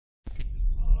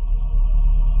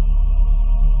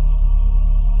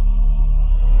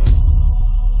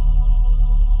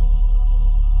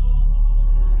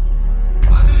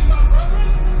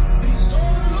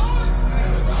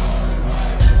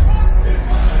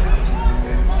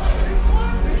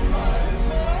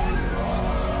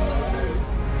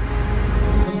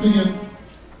begin.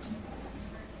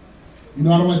 You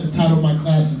know, I don't like to title my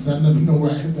classes because I never know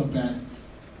where I end up at.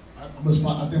 I think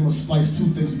I'm going to splice two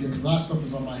things again because a lot of stuff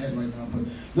is on my head right now. But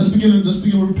let's begin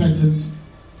with repentance.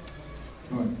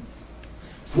 All right.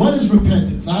 What is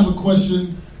repentance? I have a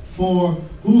question for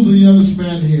who's the youngest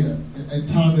man here at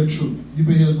Time and Truth. You've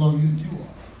been here as long as you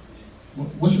are.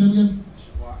 What's your name again?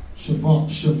 Shavar.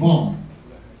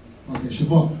 Okay,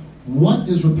 Shavar. What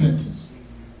is repentance?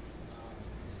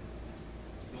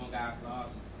 Doing God's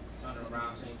laws, turning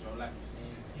around, change your life from sin,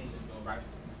 kingdom, doing right.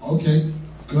 Okay,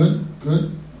 good.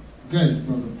 Good,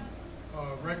 brother.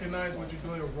 Recognize what you're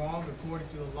doing wrong according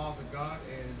to the laws of God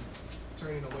and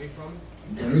turning away from it.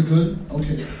 Very good.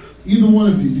 Okay. Either one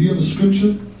of you, do you have a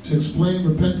scripture to explain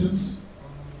repentance?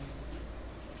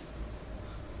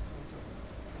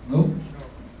 No?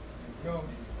 No.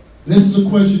 This is a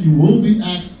question you will be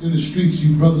asked in the streets,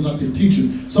 you brothers out there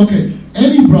teaching. So, okay,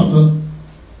 any brother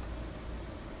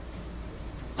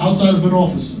outside of an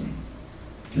officer,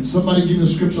 can somebody give me a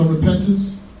scripture on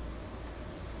repentance?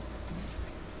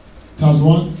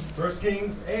 Tazwan? 1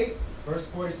 Kings 8, verse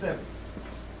 47.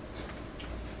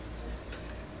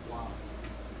 Wow.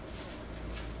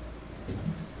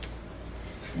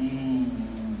 Yeah,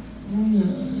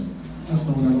 that's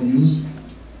not what I would use.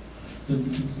 Yeah,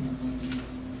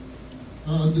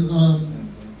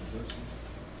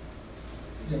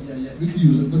 we can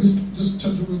use it. Let me just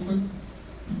touch it real quick.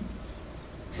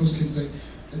 1 Kings 8.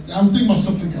 I'm thinking about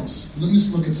something else. Let me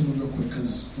just look at something real quick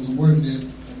because there's a word in there.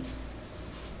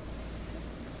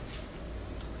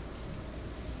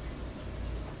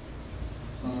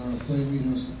 You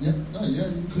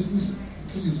could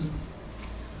use it.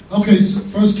 Okay, so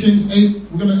 1 Kings 8.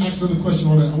 We're going to ask another question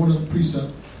on it. I want another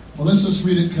precept. Well, let's just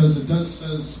read it because it does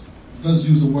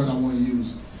use the word I want to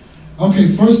use. Okay,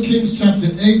 1 Kings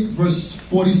chapter 8, verse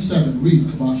 47. Read,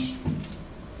 Kabash.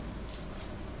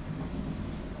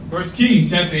 1 Kings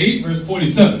chapter 8, verse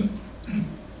 47.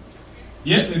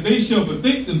 Yet if they shall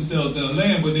bethink themselves in a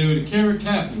land where they were to carry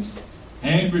captives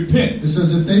and repent. It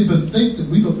says if they bethink them,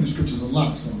 we go through the scriptures a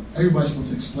lot, so everybody's supposed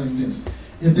to explain this.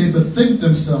 If they bethink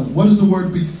themselves, what does the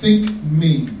word bethink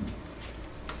mean?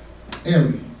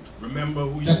 Ari. Remember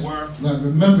who you were. Right,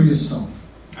 remember yourself.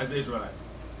 As Israelite.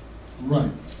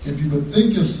 Right. If you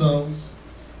bethink yourselves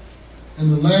in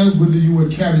the land whither you were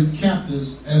carried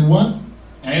captives, and what?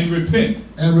 And repent.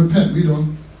 And repent. Read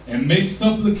on. And make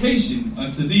supplication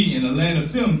unto thee in the land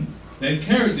of them that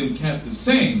carried them captive,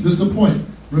 saying. This is the point.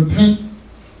 Repent.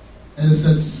 And it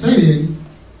says, saying.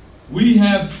 We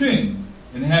have sinned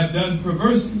and have done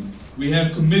perversely. We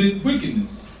have committed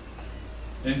wickedness.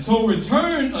 And so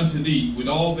return unto thee with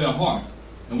all their heart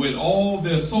and with all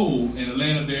their soul in the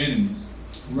land of their enemies.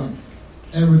 Right.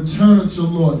 And return unto the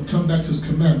Lord. Come back to his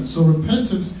commandments. So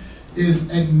repentance is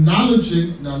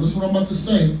acknowledging. Now listen what I'm about to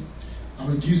say. I'm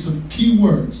going to give you some key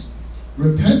words.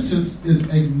 Repentance is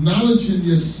acknowledging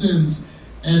your sins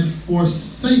and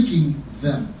forsaking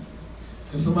them.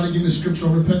 Can somebody give me a scripture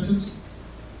on repentance?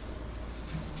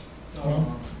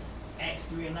 Acts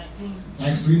 3:19.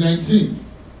 Acts 3:19.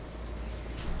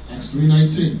 Acts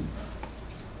 3:19.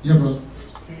 Yeah, brother. 1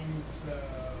 Kings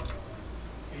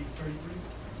 8:33.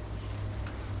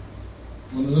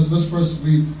 Well, let's first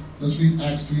read. Let's read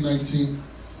Acts 3:19.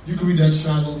 You can read that,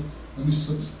 Shiloh. Let me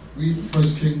read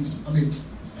 1 Kings.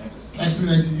 Acts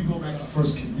 3:19. You go back to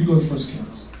 1 Kings. You go to 1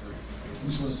 Kings. Let me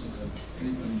see what it says.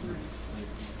 8:33.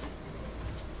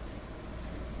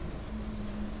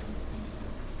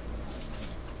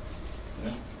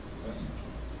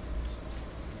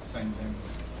 Same thing as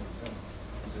 47.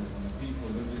 It says, when the people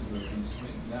of Israel be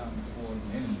smitten down before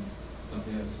the enemy, because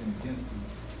they have sinned against thee,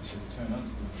 they shall return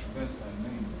unto thee, confess thy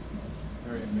name,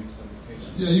 pray and make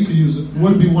supplication. Yeah, you can use it. It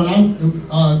wouldn't be one out,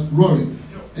 Rory.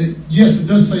 Yes, it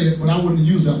does say it, but I wouldn't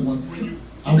use that one.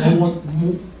 I want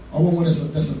one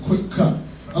that's a quick cut.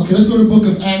 Okay, let's go to the book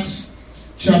of Acts,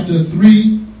 chapter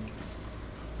 3,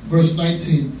 verse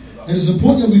 19. And it's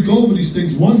important that we go over these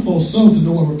things, one, for ourselves to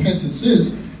know what repentance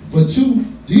is, but two,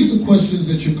 these are questions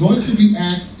that you're going to be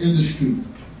asked in the street.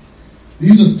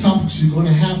 These are topics you're going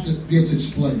to have to be able to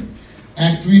explain.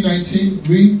 Acts 3:19,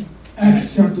 read.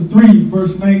 Acts chapter 3,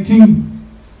 verse 19.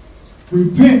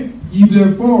 Repent ye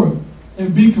therefore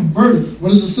and be converted. What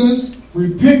does it say?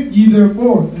 Repent ye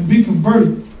therefore and be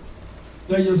converted,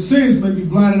 that your sins may be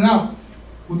blotted out,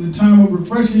 when the time of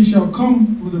refreshing shall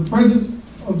come from the presence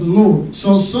of the Lord.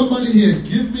 So somebody here,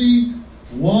 give me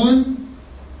 1,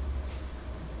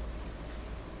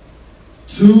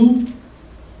 2,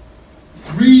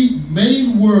 3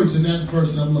 main words in that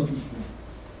verse that I'm looking for.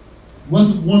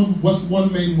 What's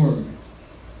one main word?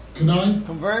 Can I?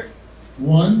 Convert.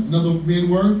 One. Another main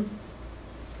word?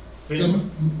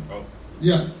 Sin. Oh.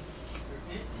 Yeah.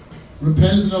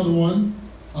 Repent is another one.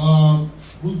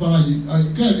 Who's behind you? Go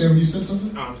ahead, Aaron. You said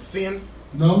something? Sin.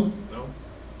 No. No.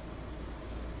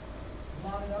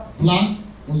 Blot.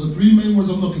 Those are three main words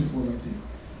I'm looking for right there.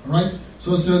 All right?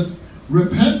 So it says,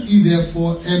 repent ye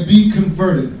therefore and be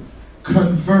converted.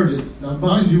 Converted. Now,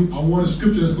 mind you, I want a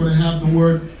scripture that's going to have the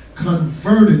word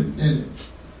converted in it.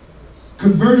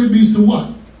 Converted means to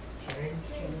what?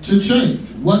 To change.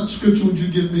 What scripture would you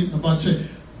give me about change?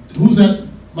 Who's that?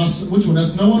 Which one?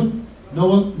 That's Noah?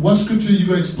 Noah, what scripture are you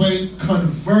going to explain?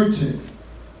 Converted.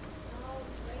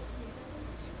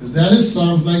 Is that it?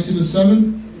 Psalms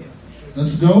 19:7?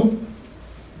 Let's go.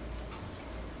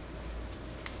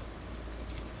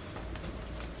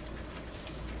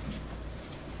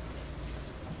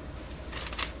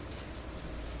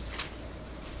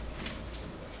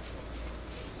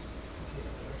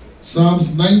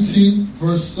 Psalms 19,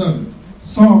 verse 7.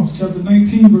 Psalms chapter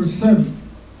 19, verse 7.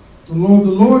 The law of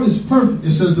the Lord is perfect.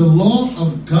 It says the law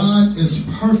of God is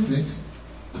perfect,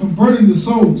 converting the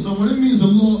soul. So what it means the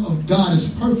law of God is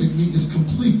perfect means it's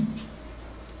complete.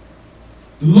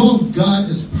 The law of God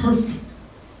is perfect.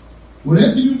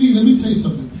 Whatever you need, let me tell you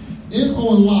something. In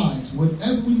our lives,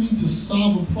 whatever we need to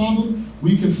solve a problem,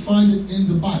 we can find it in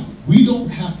the Bible. We don't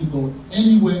have to go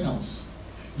anywhere else.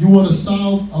 You want to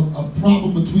solve a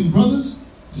problem between brothers?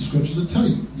 The scriptures will tell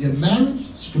you. Your marriage,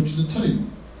 the scriptures will tell you.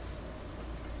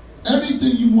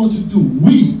 Everything you want to do,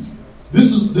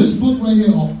 this book right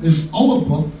here is our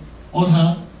book on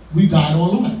how we guide our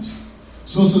lives.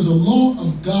 So it says the law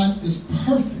of God is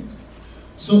perfect.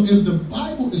 So if the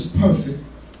Bible is perfect,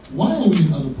 why are we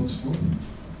in other books for?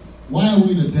 Why are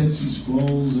we in the Dead Sea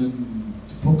Scrolls and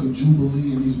the Book of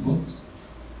Jubilee and these books?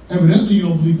 Evidently you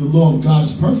don't believe the law of God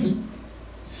is perfect.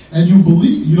 And you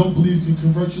don't believe you can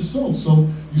convert your soul. So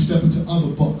you step into other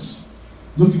books,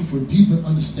 looking for deeper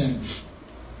understanding.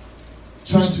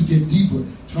 Trying to get deeper,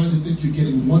 trying to think you're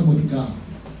getting one with God.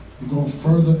 You're going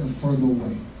further and further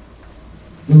away.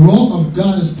 The law of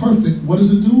God is perfect. What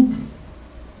does it do?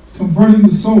 Converting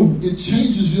the soul. It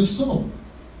changes your soul.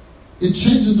 It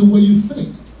changes the way you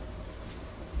think.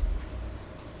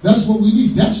 That's what we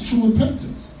need. That's true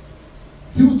repentance.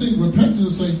 People think repentance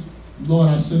is say, Lord,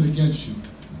 I sinned against you.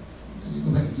 And you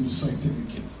go back and do the same thing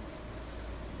again.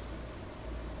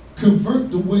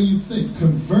 Convert the way you think.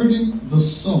 Converting the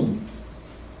soul.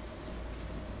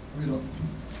 Read on.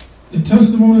 The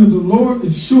testimony of the Lord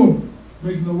is sure,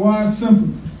 making the wise simple.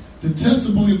 The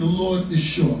testimony of the Lord is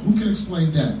sure. Who can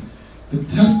explain that? The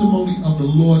testimony of the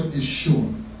Lord is sure.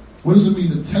 What does it mean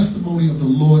the testimony of the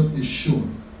Lord is sure?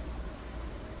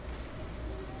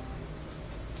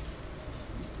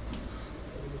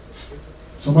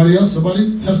 Somebody else?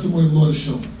 Somebody? Testimony of the Lord is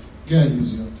sure. Go ahead,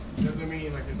 Yuzia. Doesn't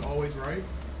mean like it's always right.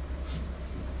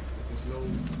 There's no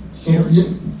So, yeah.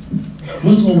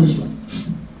 What's always right?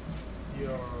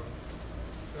 your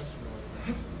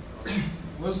testimony.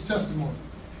 What's testimony?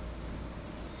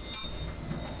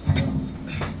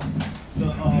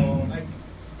 The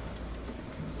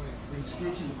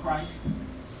scripture of Christ.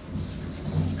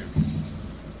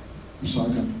 I'm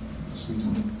sorry, I got speak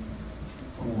on it. I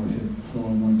don't want to hit. Hold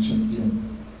on, I want to check. Yeah.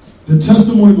 The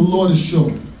testimony of the Lord is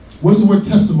sure. What does the word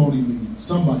testimony mean?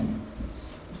 Somebody.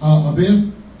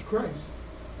 Abir? Christ.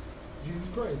 Jesus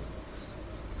Christ.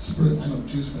 Spirit. I know.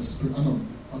 Jesus Christ. Spirit. I know.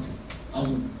 Okay.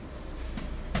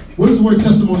 Where does the word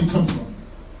testimony come from?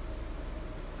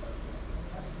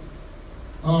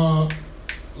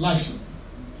 Elisha.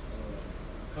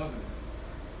 Covenant.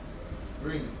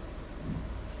 Agreement.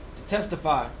 To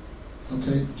testify.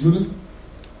 Okay. Judith?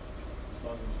 So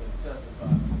I'm going to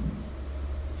testify.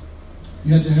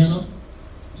 You had your hand up?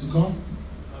 What's it called?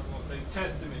 I was going to say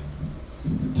testament.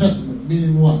 The testament,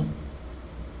 meaning what?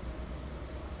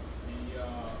 The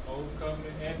old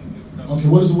covenant and the new covenant. Okay,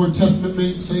 what does the word testament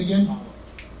mean? Say again.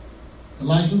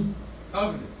 Elijah?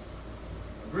 Covenant.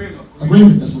 Agreement.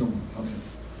 Agreement, that's what I want. Okay.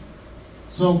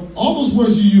 So all those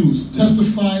words you use,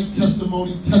 testify,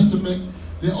 testimony, testament,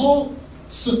 they're all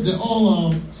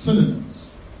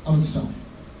synonyms of itself.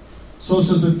 So it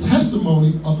says the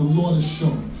testimony of the Lord is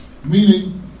sure.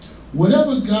 Meaning,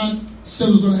 whatever God said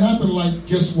was going to happen, like,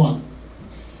 guess what?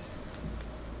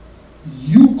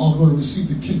 You are going to receive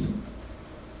the kingdom.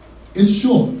 It's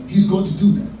sure he's going to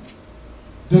do that.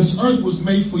 This earth was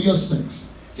made for your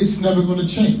sakes. It's never going to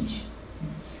change.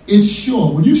 It's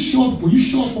sure. When you show up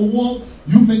a wall,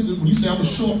 when you say, I'm going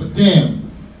to show up a dam,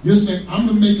 you're saying, I'm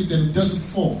going to make it that it doesn't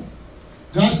fall.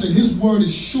 God said his word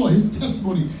is sure. His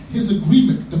testimony, his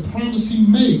agreement, the promise he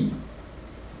made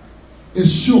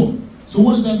is sure. So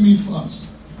what does that mean for us?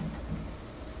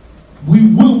 We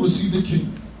will receive the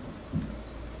kingdom.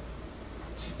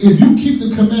 If you keep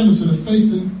the commandments and the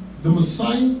faith in the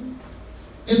Messiah,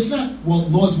 it's not, well,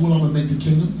 Lord's will, I'm going to make the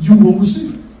kingdom. You will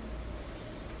receive it.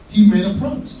 He made a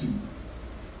promise to you.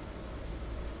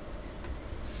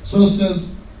 So it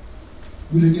says,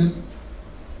 read it again.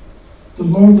 The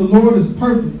Lord is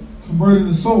perfect, converting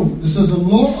the soul. It says the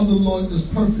law of the Lord is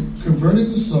perfect, converting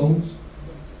the souls.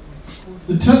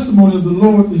 The testimony of the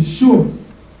Lord is sure,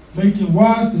 making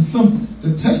wise the simple.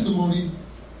 The testimony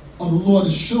of the Lord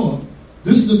is sure.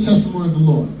 This is the testimony of the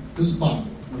Lord. This is Bible.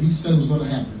 What he said was going to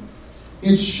happen.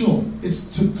 It's sure.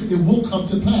 It will come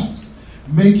to pass.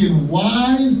 Making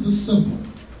wise the simple.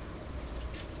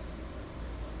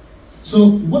 So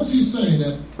what is he saying?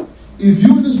 That if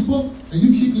you're in this book and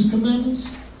you keep his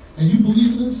commandments and you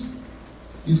believe in this,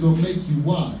 he's going to make you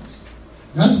wise.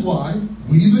 That's why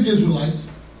we, the Israelites,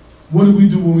 what do we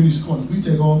do when we need corners? We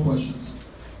take all questions.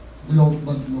 We don't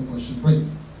run from no question. Bring it.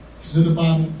 If it's in the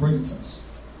Bible, bring it to us.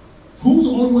 Who's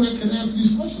the only one that can answer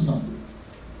these questions out there?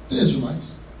 The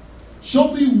Israelites.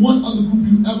 Show me one other group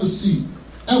you ever see,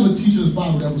 ever teach this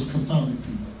Bible that was confounding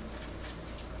people.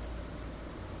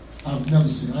 I've never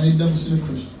seen. I ain't never seen a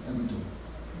Christian ever do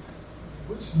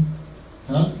it.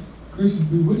 Huh? Christians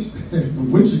bewitched.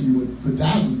 Bewitching you,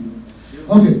 bedazzling you.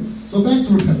 Okay, so back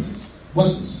to repentance.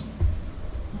 Watch this.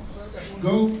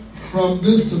 Go from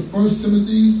this to 1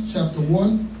 Timothy chapter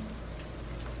 1.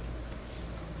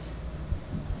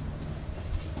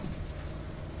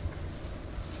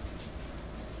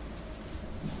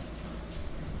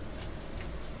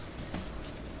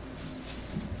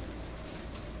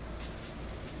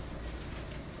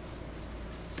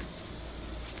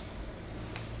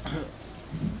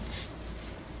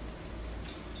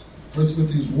 First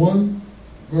Timothy 1,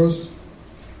 verse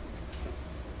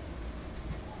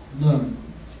 9.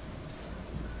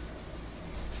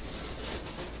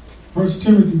 1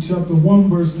 Timothy chapter 1,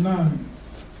 verse 9.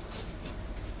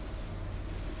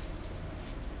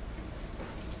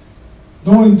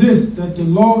 Knowing this, that the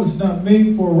law is not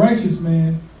made for a righteous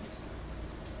man.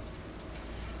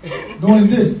 Knowing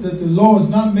this, that the law is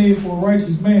not made for a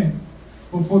righteous man,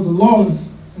 but for the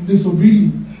lawless and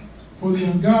disobedient, for the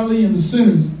ungodly and the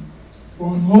sinners,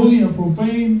 for unholy and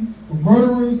profane, for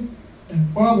murderers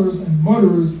and fathers and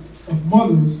murderers of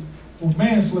mothers, for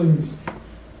manslayers,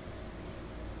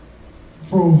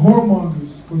 for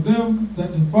whoremongers, for them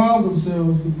that defile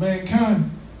themselves with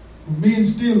mankind, for men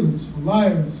stealers, for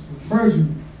liars, for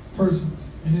perjured persons,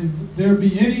 and if there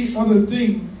be any other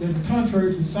thing that is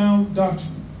contrary to sound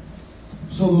doctrine.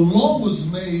 So the law was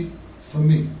made for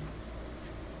me.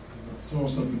 Throw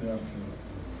stuff in there.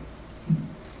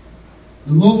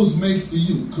 The law was made for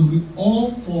you because we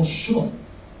all fall short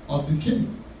of the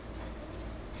kingdom.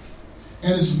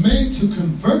 And it's made to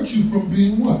convert you from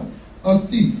being what? A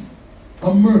thief,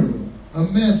 a murderer, a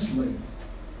manslayer,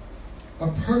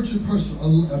 a perjured person, a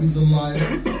liar,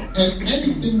 and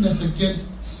anything that's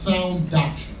against sound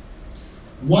doctrine.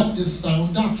 What is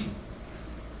sound doctrine?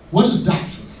 What is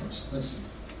doctrine first? Let's see.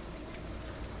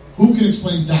 Who can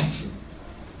explain doctrine?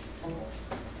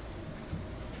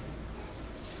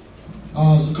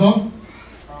 Zakar?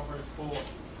 Proverbs 4.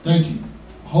 Thank you.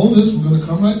 Hold this. We're going to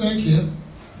come right back here.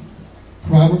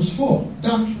 Proverbs 4.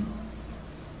 Doctrine.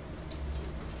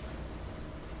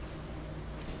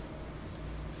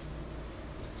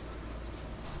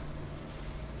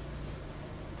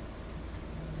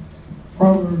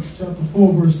 Proverbs chapter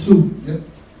 4, verse 2. Yep.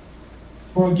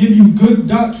 For I give you good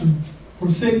doctrine,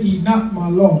 forsake ye not my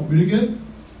law. Read again.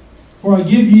 For I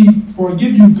give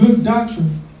you good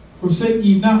doctrine, forsake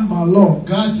ye not my law.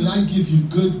 God said, I give you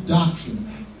good doctrine.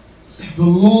 The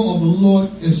law of the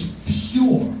Lord is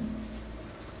pure,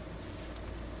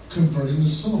 converting the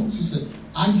souls. He said,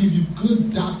 I give you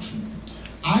good doctrine.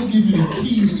 I give you the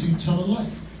keys to eternal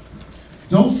life.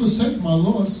 Don't forsake my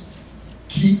laws.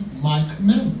 Keep my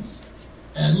commandments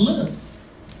and live.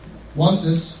 Watch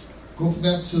this. Go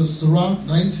back to Sirach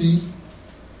 19.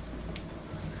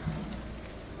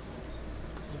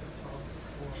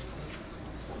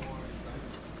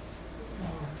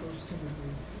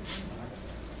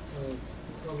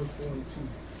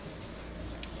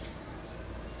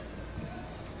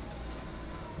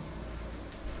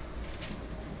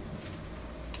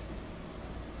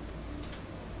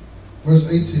 Verse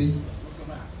 18.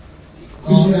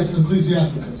 That's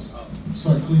Ecclesiasticus.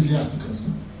 Sorry, Ecclesiasticus.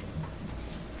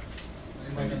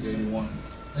 Page 81.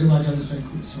 Everybody got the same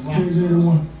Sirach. Page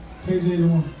 81. Page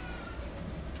 81.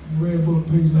 Red book,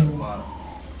 page 81.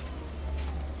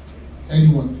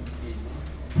 81.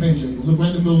 Page 81. Look right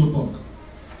in the middle of the book.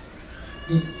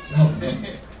 It's help me.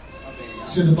 Okay, yeah.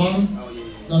 See at the bottom? Oh, yeah.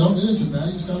 No, don't it ain't too bad.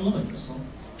 You just gotta learn. That's all.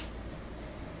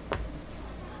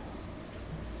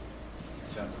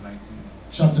 Chapter 19.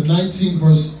 Chapter 19,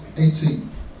 verse 18.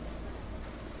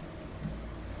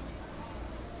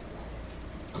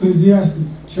 Ecclesiastes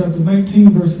chapter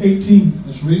 19, verse 18.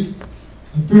 Let's read.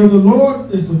 The fear of the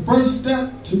Lord is the first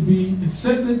step to be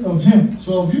accepted of him.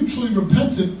 So if you truly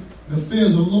repented, the fear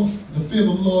of the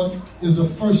Lord is the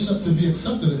first step to be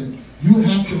accepted of him. You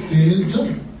have to fear his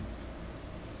judgment.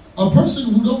 A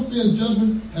person who don't fear his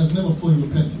judgment has never fully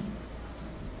repented.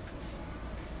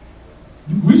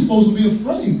 We're supposed to be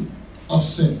afraid of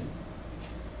sin.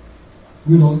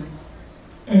 We don't.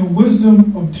 And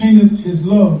wisdom obtaineth his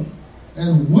love.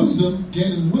 And wisdom,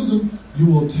 gaining wisdom, you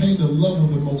will obtain the love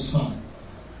of the Most High.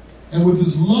 And with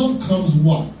his love comes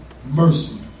what?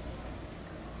 Mercy.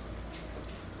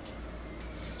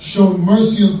 Showing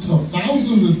mercy unto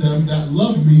thousands of them that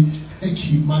love me and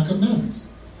keep my commandments.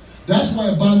 That's why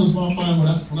it boggles my mind when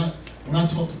I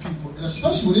talk to people, and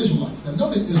especially with Israelites that know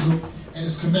that Israel and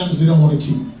its commandments they don't want to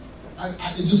keep.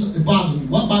 It bothers me.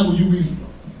 What Bible are you reading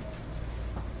from?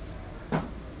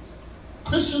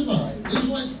 Christians, all right.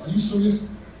 Israelites, are you serious?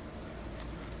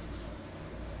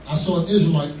 I saw an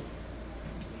Israelite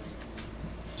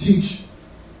teach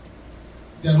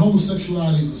that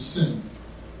homosexuality is a sin,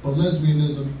 but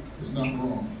lesbianism is not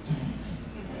wrong.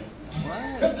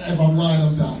 If I'm lying,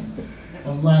 I'm dying. If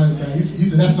I'm lying, I'm dying. He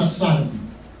said, that's not sodomy.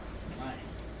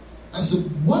 I said,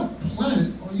 what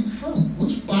planet are you from?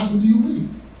 Which Bible do you read?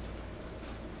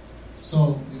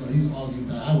 So, he's arguing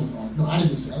that. I wasn't arguing. No, I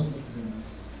didn't say. I was looking at him.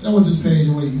 And I went to this page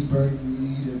and he's burning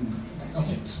weed and,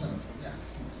 okay, yeah.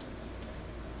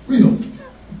 Read on.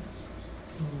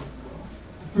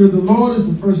 Fear of the Lord is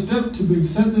the first step to be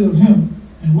accepted of him,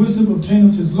 and wisdom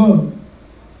obtaineth his love.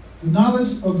 The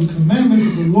knowledge of the commandments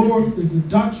of the Lord is the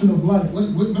doctrine of life.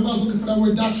 Remember I was looking for that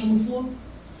word doctrine before?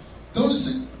 Don't it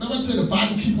say, remember I tell you the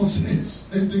Bible keep on saying the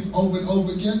same things over and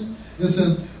over again? It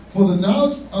says, for the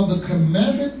knowledge of the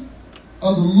commandment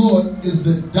of the Lord is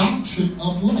the doctrine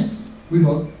of life. Read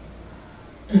on.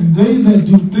 And they that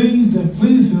do things that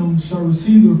please him shall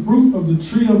receive the fruit of the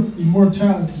tree of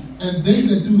immortality. And they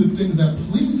that do the things that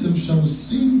please him shall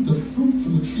receive the fruit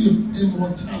from the tree of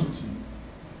immortality.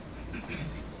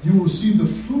 You will receive the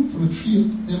fruit from the tree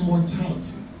of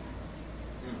immortality.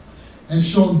 And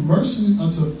show mercy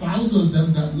unto thousands of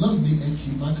them that love me and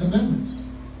keep my commandments.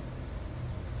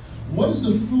 What is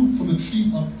the fruit from the tree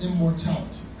of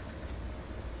immortality?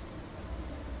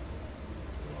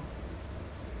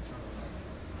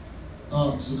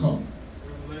 Zakar.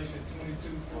 Revelation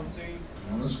 22:14.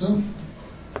 Now let's go.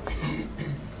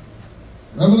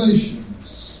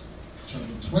 Revelations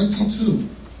chapter 22.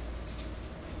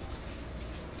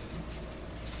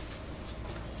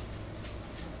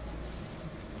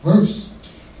 Verse.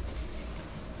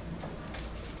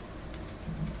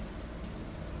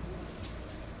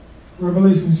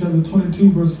 Revelation chapter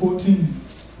 22, verse 14.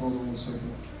 Hold on one second.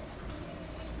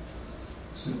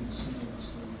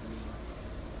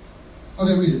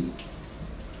 Okay, read it.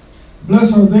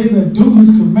 Blessed are they that do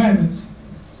his commandments,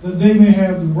 that they may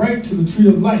have the right to the tree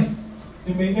of life,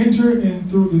 and may enter in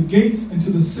through the gates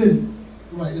into the city.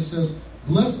 Right, it says,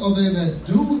 blessed are they that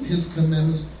do his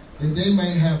commandments, that they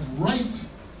may have right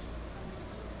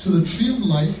to the tree of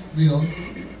life, read on,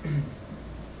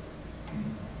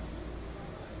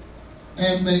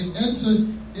 and may enter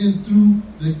in through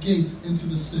the gates into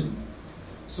the city.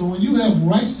 So when you have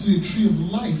rights to the tree of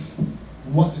life,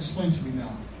 what? Explain to me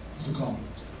now. What's it called?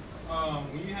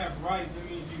 When you have rights, that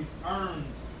means you've earned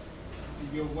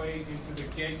your way into the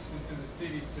gates, into the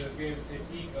city, to be able to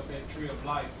eat of that tree of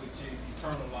life, which is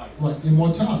eternal life. Right,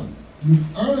 immortality. You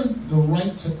earn the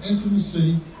right to enter the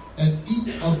city and eat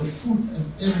of the fruit of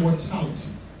immortality.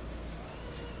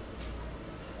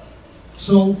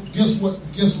 So guess what?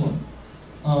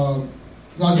 Now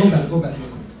go back real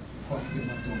quick before I forget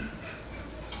my thought.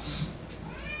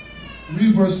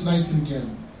 Read verse 19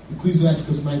 again.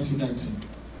 Ecclesiastes 19:19.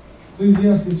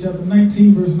 Ecclesiastes chapter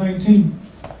 19, verse 19.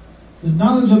 The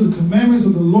knowledge of the commandments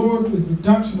of the Lord is the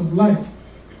doctrine of life,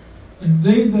 and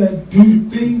they that do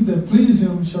things that please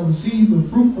him shall receive the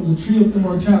fruit of the tree of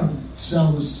immortality.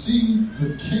 Shall receive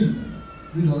the kingdom.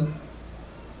 Read on.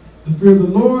 The fear of the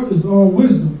Lord is all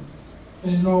wisdom,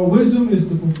 and in all wisdom is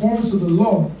the performance of the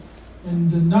law,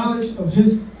 and the knowledge of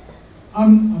his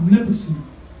omnipotency.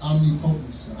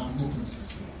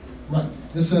 Omnipotency. Right.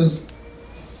 It says,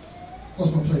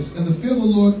 what's my place? And the fear of the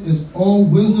Lord is all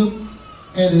wisdom,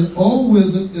 and in all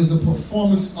wisdom is the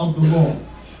performance of the law.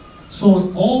 So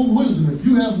in all wisdom, if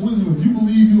you have wisdom, if you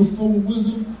believe you are full of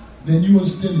wisdom, then you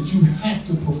understand that you have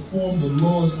to perform the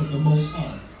laws of the Most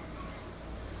High.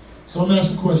 So I'm going to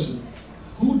ask a question.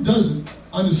 Who doesn't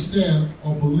understand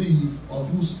or believe, or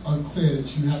who's unclear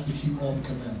that you have to keep all the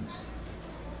commandments?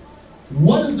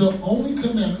 What is the only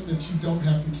commandment that you don't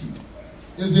have to keep?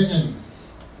 Is there any?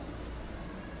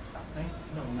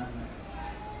 No, not now.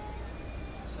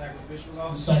 Sacrificial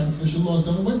law. The sacrificial law is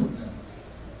done away with now.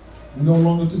 We no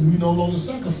longer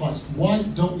sacrifice. Why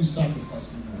don't we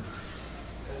sacrifice anymore?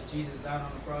 Because Jesus died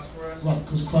on the cross for us. Right,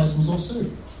 because Christ was our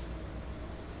Savior.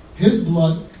 His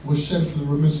blood was shed for the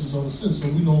remission of our sins, so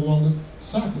we no longer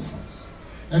sacrifice.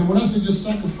 And when I say just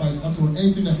sacrifice, I'm talking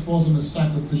anything that falls under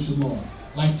sacrificial law,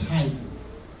 like tithing.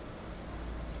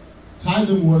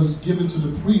 Tithing was given to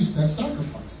the priest that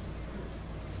sacrificed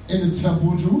in the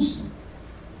temple in Jerusalem.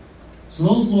 So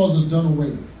those laws are done away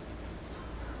with.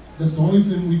 That's the only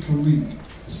thing we can read.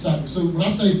 So when I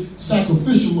say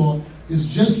sacrificial law, it's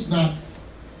just not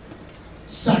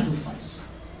sacrifice,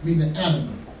 meaning the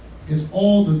animal. It's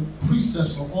all the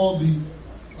precepts or all the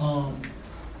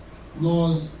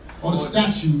laws, or the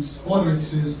statutes,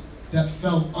 ordinances that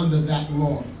fell under that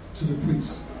law to the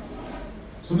priest.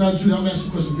 So now, Judah, I'm asking you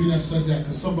a question, being that said that,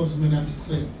 because some brothers may not be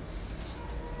clear.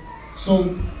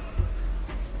 So,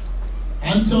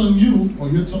 I'm telling you, or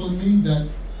you're telling me that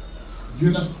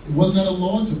it wasn't that a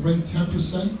law to bring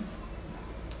 10%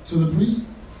 to the priest?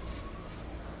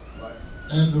 Right.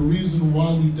 And the reason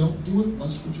why we don't do it,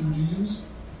 what scripture would you use?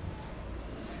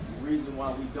 The reason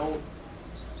why we don't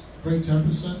Bring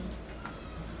 10%?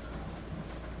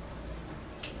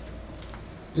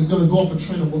 It's going to go off a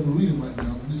train of what we're reading right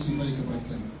now. Let me see if I can get my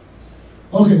thing.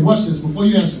 Okay, watch this before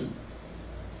you answer.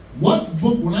 What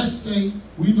book, when I say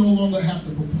we no longer have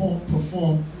to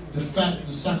perform the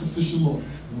sacrificial law,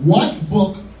 what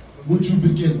book would you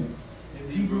begin with?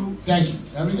 Hebrew. Thank you.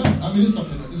 There we go. I mean, this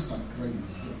stuff like this is like very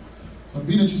easy. Yeah. So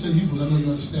being that you said Hebrews, I know you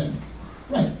understand.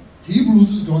 Right.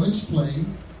 Hebrews is going to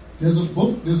explain. There's a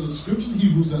book, there's a scripture in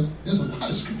Hebrews, there's a lot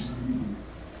of scriptures in Hebrew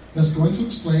that's going to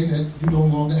explain that you no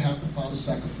longer have to follow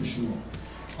sacrificial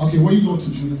law. Okay, where you going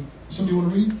to, Judah? Somebody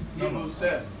want to read? Hebrews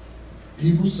 7.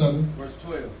 Hebrews 7. Verse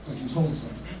 12. Like he was holding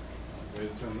something.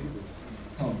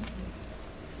 Oh.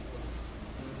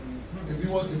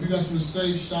 If you got something to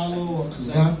say, Shiloh or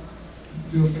Kazak,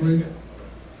 feel free.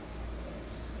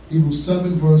 Hebrews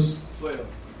 7, verse 12.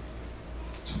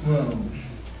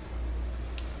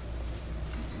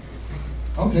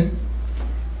 Okay.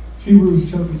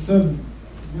 Hebrews chapter 7.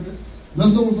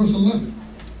 Let's go with verse 11.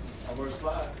 Verse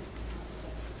 5.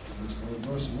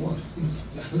 Verse 1.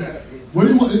 What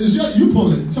do you want? You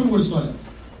pulling it. Tell me where to start at.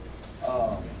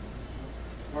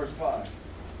 Verse 5.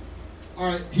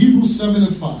 All right. Hebrews 7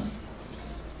 and 5.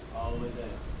 All the way down.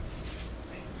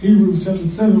 Hebrews chapter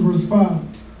 7, verse 5.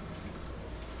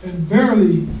 And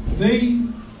verily, they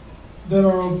that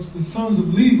are of the sons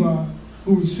of Levi,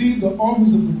 who receive the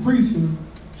office of the priesthood,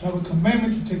 have a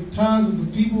commandment to take tithes of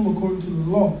the people according to the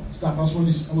law. Stop. I want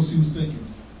to see who's thinking.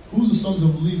 Who's the sons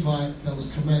of Levi that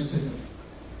was commanded to take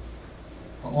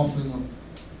an offering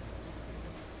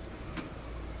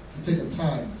to take a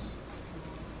tithes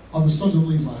of the sons of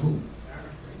Levi? Who?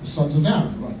 The sons of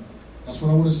Aaron, right? That's what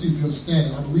I want to see if you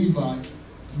understand it. Of Levi,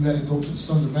 you had to go to the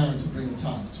sons of Aaron to bring a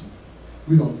tithe to.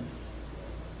 Read on.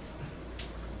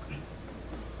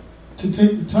 To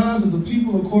take the tithes of the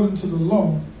people according to the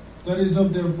law, that is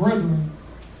of their brethren,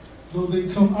 though they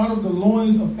come out of the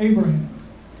loins of Abraham.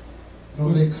 Though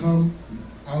they come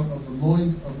out of the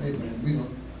loins of Abraham. Read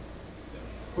on.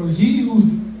 But he whose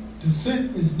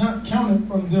descent is not counted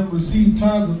from them received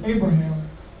tithes of Abraham,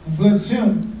 and bless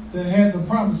him that had the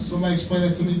promise. Somebody explain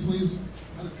that to me, please.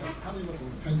 How do you look for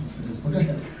repentance to this? But go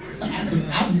ahead.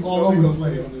 I'll be all over the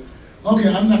place.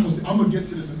 Okay, I'm going to get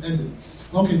to this and end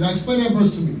it. Okay, now explain that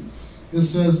verse to me. It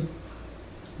says,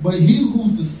 but he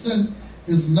whose descent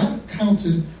is not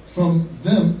counted from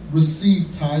them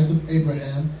received tithes of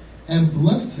Abraham and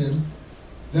blessed him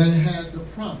that had the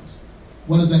promise.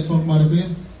 What is that talking about,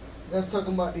 Abim? That's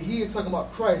talking about, he is talking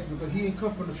about Christ, because he didn't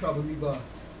come from the tribe of Levi.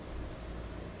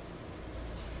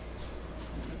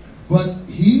 But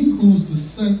he whose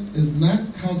descent is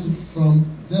not counted from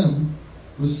them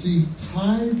received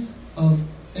tithes of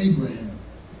Abraham.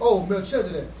 Oh,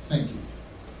 Melchizedek. Thank you.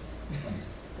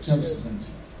 Genesis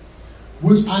 19.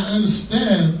 Which I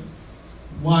understand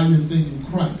why you're thinking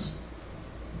Christ,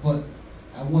 but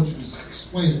I want you to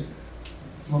explain it.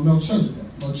 My Melchizedek.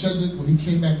 Melchizedek, when he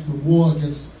came back from the war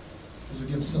against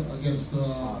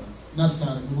not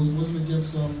Sodom, it wasn't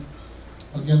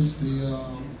against the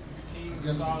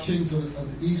kings of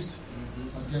the east,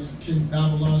 against the king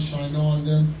Babylon, Shinar and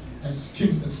them, and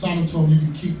Sodom told him you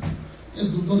can keep. Yeah,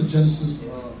 go to Genesis. You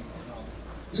know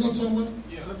what I'm talking about?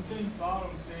 Yes. Sodom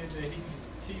said that he can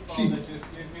keep all that, just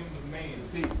give him the man.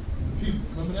 people.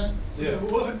 Remember that? Yeah.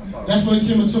 What? That's when he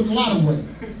came and took Lot away.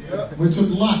 Yep. When he took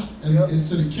Lot, and Yep. it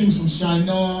said the kings from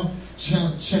Shinar,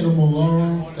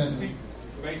 Chedorlaomer, that's People,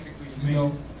 basically, you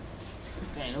know.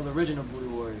 Dang, those original booty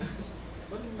warriors.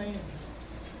 What the man?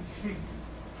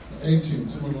 18,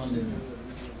 somewhere around there.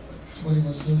 20,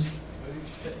 what says?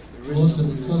 The Lord said,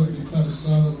 because of the cloud of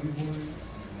Sodom,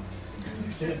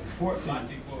 Genesis 14.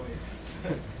 Lati boys.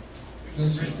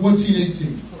 Genesis 14, 18.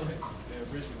 The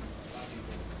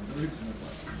original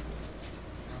Lati boys.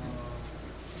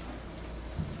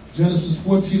 Genesis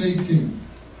 14, 18.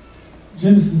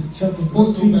 Genesis chapter Let's go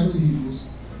 14. back to Hebrews.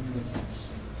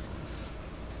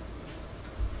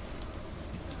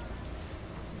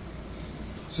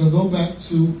 So go back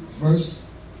to verse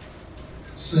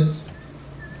 6.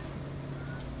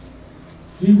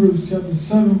 Hebrews chapter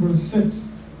 7, verse 6.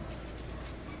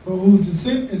 But whose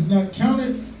descent is not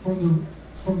counted from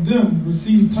them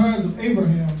received tithes of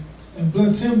Abraham, and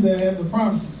bless him that had the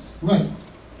promises. Right.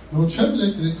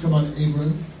 Melchizedek didn't come out of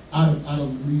Abraham, out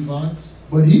of Levi,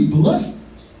 but he blessed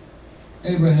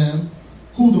Abraham,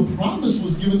 who the promise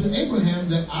was given to Abraham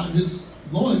that out of his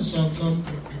loins shall come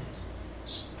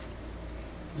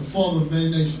the father of many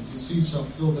nations. His seed shall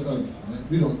fill the earth. Right?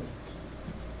 We don't.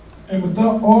 And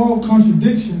without all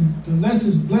contradiction, the less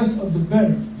is blessed of the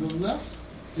better. The less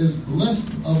is blessed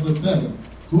of the better.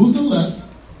 Who's the less?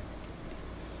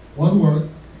 One word.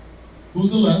 Who's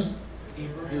the less?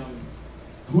 Abraham.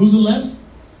 Who's the less?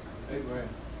 Abraham.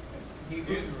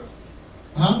 Israel.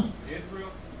 Huh?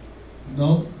 Israel.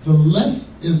 No. The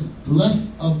less is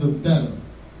blessed of the better.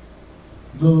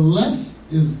 The less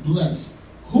is blessed.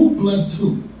 Who blessed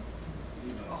who?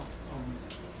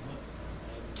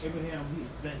 Abraham, he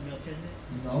blessed Melchizedek.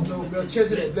 No. No,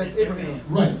 Melchizedek blessed Abraham.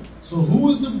 Right. So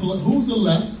who's the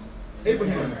less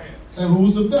Abraham. and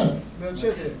who's the better?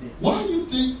 Melchizedek. Why do you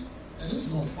think, and this is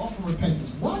going far from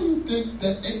repentance, why do you think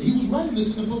that he was writing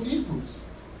this in the book of Hebrews?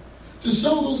 To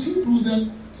show those Hebrews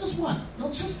that, guess what?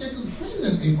 Melchizedek is greater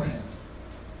than Abraham.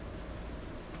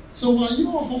 So while you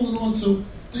are holding on to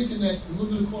thinking that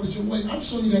living according to your way, I'm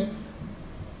showing you that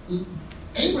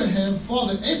Abraham,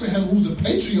 father Abraham, who's the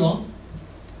patriarch,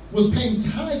 was paying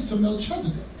tithes to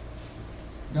Melchizedek.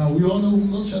 Now, we all know who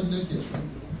Melchizedek is, right?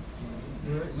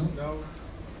 No? No.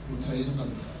 We'll tell you in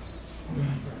another class.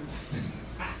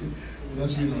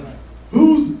 Let's read on.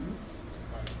 Who's...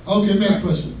 Okay, next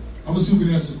question. I'm going to see who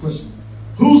can answer the question.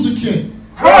 Who's the king?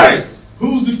 Christ!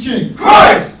 Who's the king?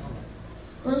 Christ! All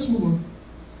right, let's move on.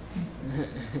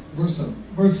 Verse 7.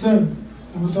 Verse 7.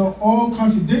 And without all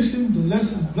contradiction, the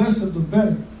less is blessed of the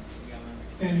better.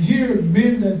 And here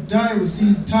men that die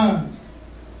receive tithes,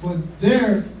 but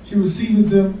there he receiveth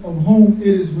them of whom it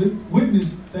is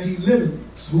witness that he liveth.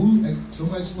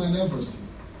 Somebody explain that verse to me.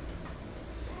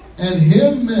 And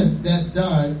here men that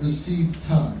die receive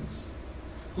tithes.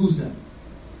 Who's that?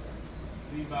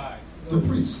 Levi. The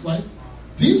priests, right?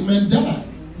 These men died,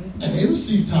 and they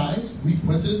received tithes. We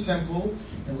went to the temple,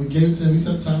 and we gave to him. He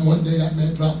said, one day that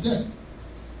man dropped dead.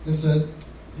 It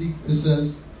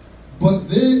says, but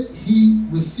there he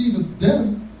receiveth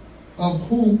them of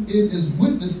whom it is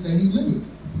witness that he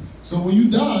liveth. So when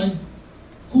you die,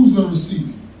 who's going to receive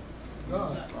you?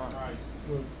 God. Christ.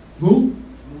 Who?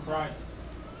 Christ.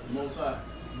 Most High.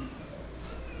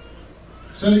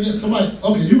 Say it again. Somebody.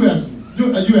 Okay, you answer me.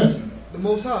 You answer me. The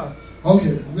Most High.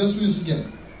 Okay, let's read this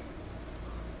again.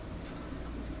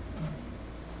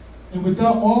 And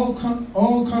without all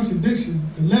contradiction,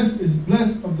 the less is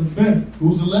blessed of the better.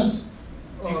 Who's the less?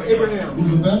 Abraham.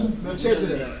 Who's the better?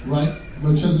 Melchizedek. Right.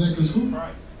 Melchizedek is who?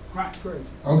 Christ. Christ. Christ.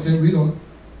 Okay, read on.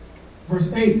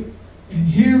 Verse 8. And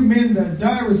here men that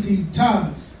die receive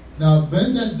tithes. Now,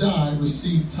 men that die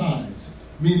receive tithes,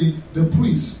 meaning the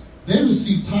priests. They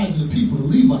receive tithes of the people, the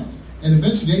Levites, and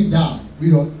eventually they die.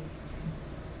 Read on.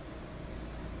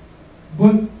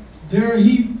 But there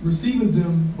he receiveth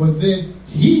them. But then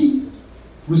he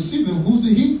received them. Who's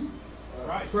the he?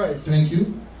 Christ. Thank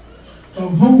you.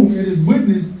 Of whom it is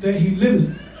witness that he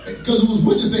liveth. Because it was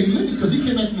witness that he lived, because he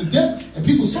came back from the dead, and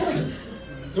people saw him.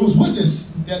 It was witness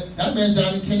that that man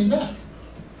died and came back.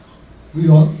 Read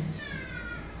on.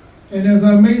 And as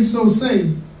I may so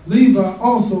say, Levi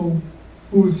also,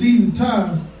 who received the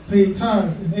tithes, paid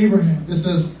tithes in Abraham. It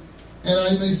says, and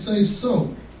I may say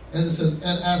so. And it says, and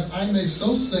as I may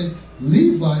so say,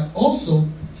 Levi also,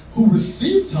 who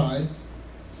received tithes,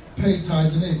 paid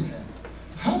tithes in Abraham.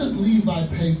 How did Levi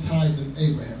pay tithes in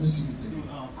Abraham? Let's see if you think.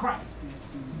 Christ.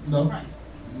 No. Christ.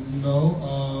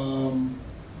 No.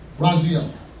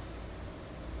 Raziel.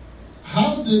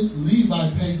 How did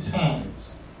Levi pay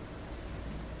tithes?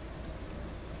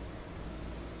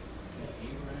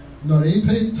 No, they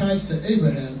paid tithes to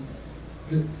Abraham.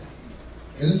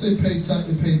 And it said paid tithes.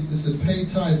 It said paid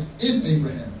tithes in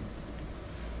Abraham.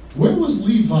 Where was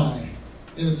Levi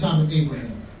in the time of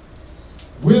Abraham?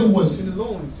 Where was In he? his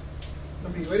loins. I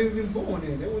mean, where did he even born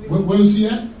in? Where was he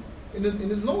at? In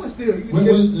his loins still. What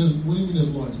do you mean his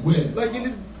loins? Where? Like in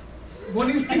his. When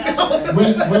he,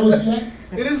 Where was he at?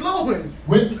 in his loins.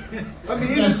 Where? I mean,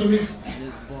 You guys serious?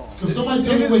 His balls. Could somebody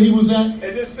tell me where he was at?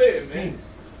 It just said, man.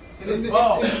 in his It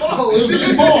was in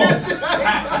his balls.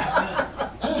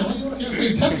 You can't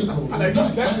say testicles.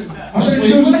 That's where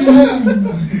he was at.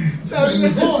 In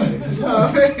his loins. His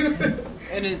loins.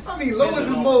 I mean, loins is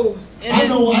moles. I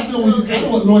know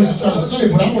what Lloyd's are trying to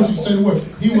say, but I want you to say the word.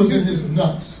 He was in his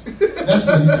nuts. That's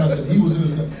what he's trying to say. He was in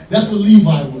his nuts. That's what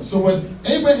Levi was. So when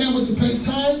Abraham went to pay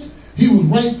tithes, he was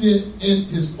right there in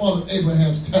his father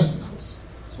Abraham's testicles.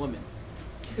 Swimming.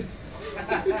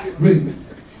 Read.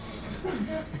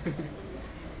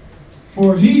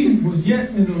 For he was yet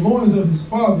in the loins of his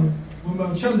father when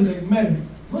Melchizedek met him.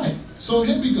 Right. So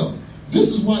here we go. This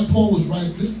is why Paul was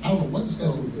writing this. I don't know what this guy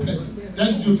was repenting.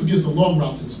 Thank you, Jude, for giving us a long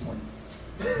route to this point.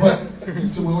 But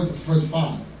until we went to verse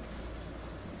 5.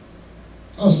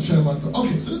 I was trying to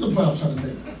okay, so this is the point I was trying to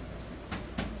make.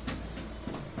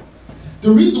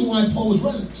 The reason why Paul was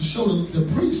writing to show the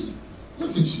priest,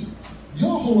 look at you.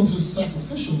 Y'all hold on to the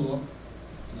sacrificial law.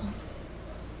 No.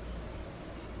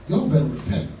 Y'all better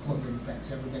repent. I'm going to bring it back.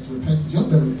 See, I bring it back to repentance. Y'all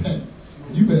better repent.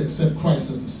 And you better accept Christ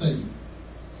as the Savior.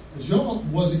 Because y'all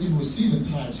wasn't even receiving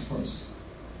tithes first.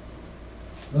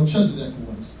 Melchizedek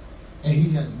was. And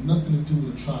he has nothing to do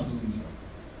with the tribe of Levi.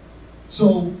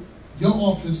 So, your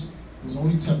office was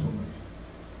only temporary.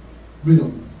 Read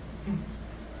on.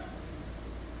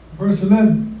 Verse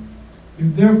 11.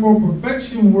 If therefore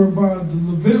perfection were by the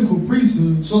Levitical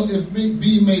priesthood. So if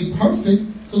being made perfect,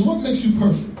 because what makes you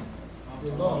perfect? The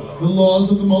law. The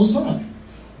laws of the Most High.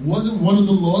 Wasn't one of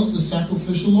the laws the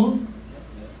sacrificial law?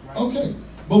 Okay.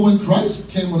 But when Christ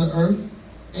came on the earth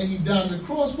and he died on the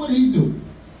cross, what did he do?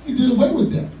 He did away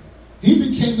with that. He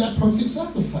became that perfect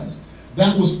sacrifice.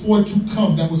 That was for to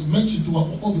come. That was mentioned throughout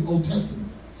all the Old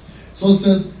Testament. So it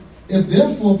says, if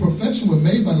therefore perfection were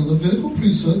made by the Levitical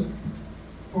priesthood,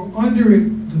 For under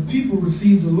it the people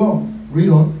received the law. read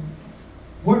on.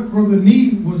 What further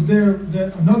need was there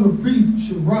that another priest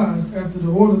should rise after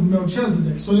the order of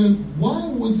Melchizedek? So then why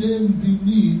would there be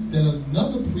need that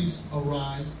another priest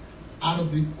arise out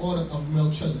of the order of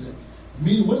Melchizedek?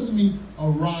 Meaning, what does it mean,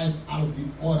 arise out of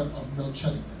the order of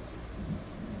Melchizedek?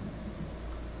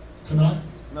 Can I?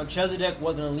 Melchizedek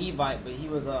wasn't a Levite, but he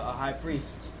was a high priest.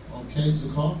 Okay,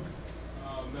 Zakar.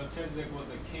 Melchizedek was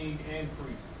a king and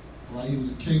priest. Right, he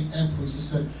was a king and priest. He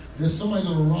said, there's somebody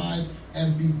going to rise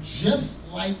and be just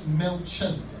like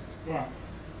Melchizedek. Right.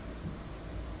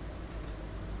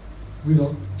 We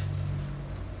don't.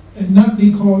 And not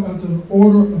be called after the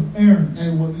order of Aaron.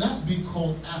 And will not be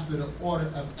called after the order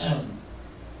of Aaron.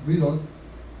 Read on.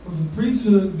 For the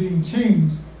priesthood being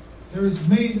changed, there is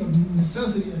made of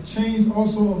necessity a change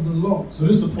also of the law. So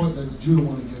this is the point that Judah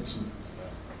wanted to get to.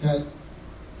 That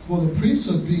for the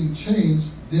priesthood being changed,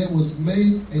 there was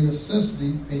made a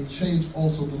necessity, a change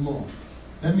also of the law.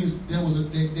 That means it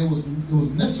was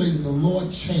necessary that the law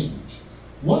change.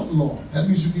 What law? That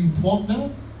means you can eat pork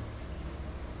now?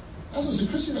 That's what I said,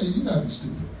 Christianity, you gotta be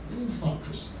stupid. You ain't from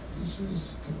Christianity.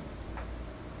 Come on.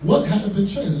 What had to be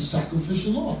changed? The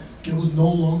sacrificial law. There was no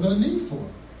longer a need for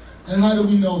it. And how do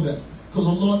we know that? Because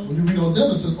our Lord, when you read on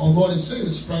down, it says, our Lord and Savior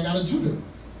sprang out of Judah,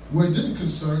 where it didn't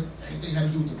concern anything had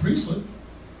to do with the priesthood.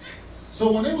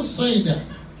 So when they were saying that,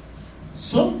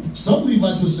 some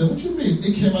Levites would say, what you mean?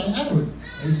 It came out of Aaron.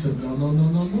 And he said, no.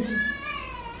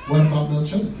 What about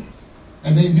Melchizedek?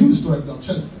 And they knew the story of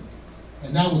Melchizedek.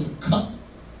 And that was the cut.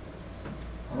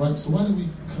 All right, so why did we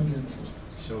come here in the first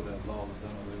place? Show that law was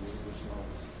done away with, which law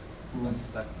was Right.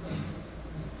 sacrifice.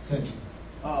 Thank you.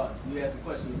 You asked a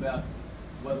question about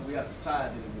whether we have to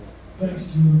tithe anymore. Thanks,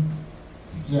 Judah.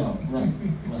 Yeah, right.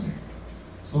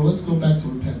 So let's go back to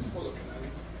repentance.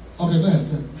 Okay, go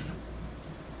ahead.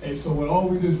 Hey, so with all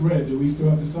we just read, do we still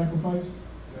have to sacrifice?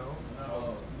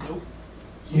 Nope.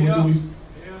 So what do we?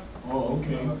 Yeah. Oh,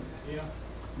 okay. Yeah.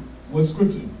 What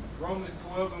scripture? Romans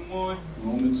 12:1.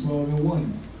 Romans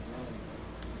 12:1.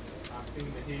 I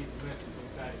seem to hear the message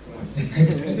inside.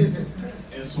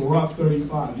 And Sirach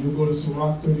 35. You'll go to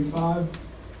Sirach 35,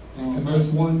 verse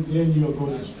 1, then you'll go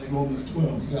to Romans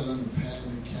 12. You got to learn the pad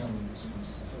and calendar.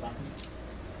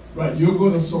 Right, you'll go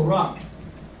to Sirach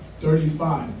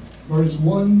 35, verse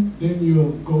 1, then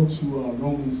you'll go to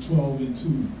Romans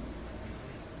 12:2.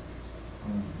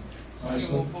 I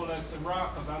ain't gonna pull that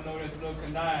Sirach because I know that's a little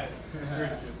connived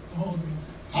scripture.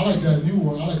 I like that new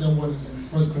one. I like that one in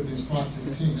 1 Corinthians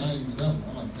 5:15. I ain't use that one.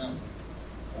 I like that one.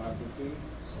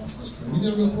 So 1 Corinthians. Read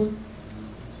that real quick.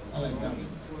 I like that one.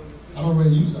 I don't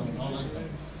really use that one. I like that.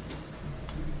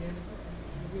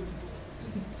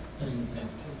 Thank you, man.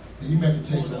 And you may have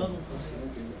to take over.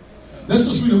 Let's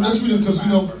just read them. Let's read them because,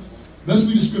 let's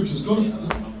read the scriptures.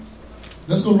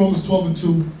 Let's go to Romans 12 and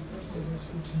 2.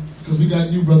 Because we got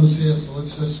new brothers here, so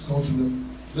let's just go through them.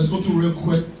 Let's go through real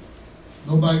quick.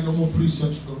 Nobody, no more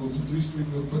precepts. We're going to go through 3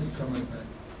 real quick and come right back.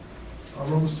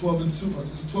 Romans 12 and 2.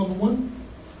 Is it 12 and 1?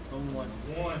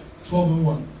 12 and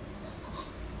 1.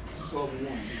 12 and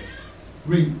 1.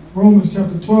 Read. Romans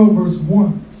chapter 12, verse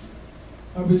 1.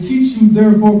 I beseech you,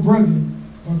 therefore, brethren,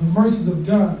 by the mercies of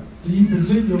God, that ye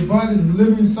present your bodies a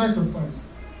living sacrifice,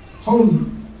 holy,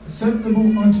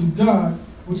 acceptable unto God,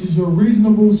 which is your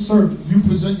reasonable service. You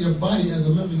present your body as a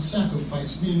living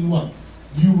sacrifice, meaning what?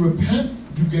 You repent,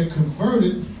 you get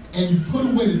converted, and you put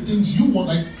away the things you want.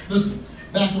 Like, listen,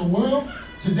 back in the world,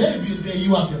 today be a day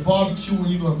you out there barbecuing,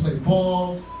 you're going to play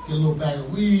ball, get a little bag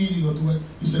of weed, you're going to do it.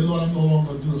 You say, Lord, I'm no longer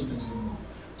going to do those things anymore.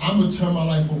 I'm going to turn my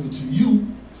life over to you,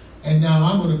 and now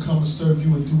I'm going to come and serve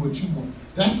you and do what you want.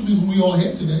 That's the reason we all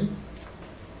here today.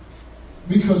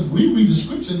 Because we read the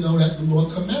scripture and know that the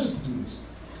Lord commands us to do this.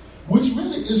 Which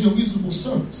really is your reasonable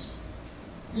service.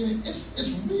 I mean,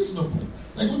 it's reasonable.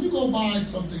 Like when you go buy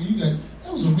something, that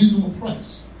was a reasonable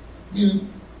price. Meaning,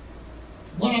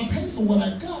 what I paid for what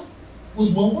I got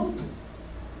was well worth it.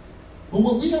 But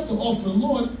what we have to offer the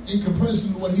Lord in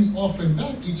comparison to what He's offering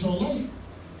back, eternal life,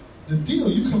 the deal,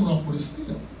 you coming off with a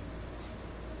steal.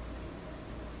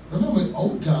 Remember, the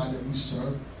old God that we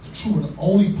serve, the true and the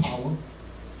only power,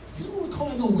 He don't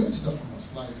require no weird stuff from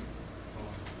us. Like,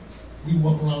 we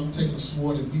walk around taking a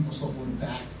sword and beating ourselves on the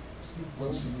back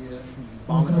once a year.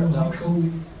 Bombing ourselves.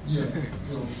 Yeah,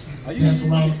 dance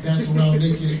around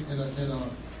naked in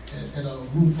a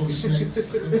room full of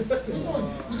snakes.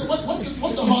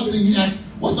 What's the hard thing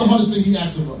What's the hardest thing He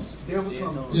asks of us?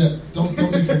 Yeah, don't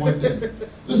eat for one day.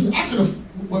 Listen,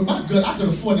 with my gut, I could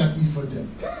afford not to eat for a day.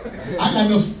 I got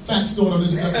enough fat stored on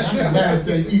this gut that I can last a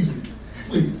day easily.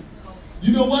 Please.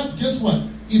 You know what? Guess what?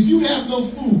 If you have no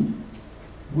food,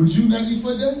 would you not eat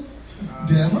for a day?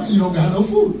 Damn right, you don't got no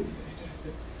food.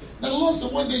 Now the Lord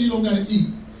said one day you don't got to eat.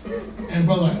 And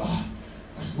brother like,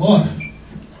 Lord, I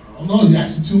don't know, you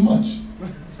asking too much.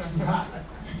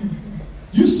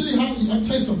 You see how, I'll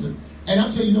tell you something. And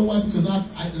I'll tell you, know why? Because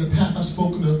in the past I've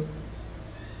spoken to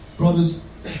brothers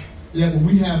that when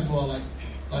we have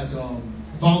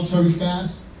voluntary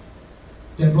fast,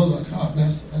 that brother like, oh man,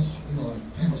 that's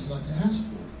damn, that's a lot to ask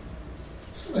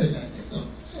for. It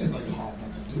ain't really hard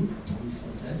not to do. Don't eat for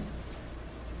a day.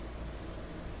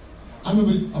 I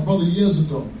remember a brother years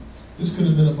ago. This could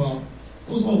have been it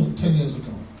was over 10 years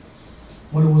ago,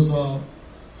 when it was the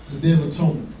Day of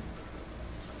Atonement.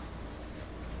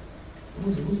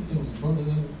 There was a brother in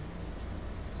it.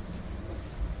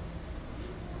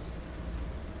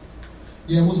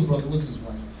 Yeah, it was a brother. It wasn't his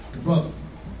wife. The brother.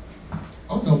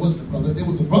 Oh no, it wasn't the brother. It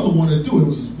was the brother wanted to do it. It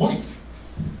was his wife.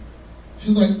 She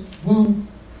was like, well,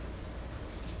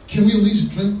 can we at least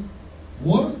drink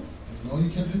water? No, you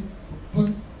can't take. But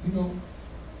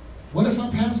what if I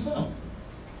pass out?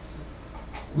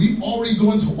 We already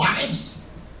going to wives.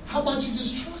 How about you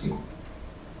just try it?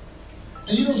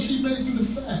 And she made it through the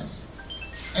fast.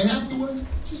 And afterwards,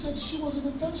 she said she wasn't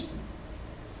even thirsty.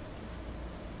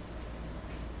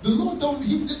 The Lord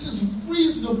this is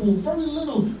reasonable, very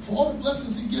little. For all the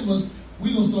blessings He give us,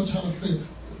 we don't start trying to figure,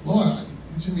 Lord,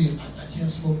 what do you mean, I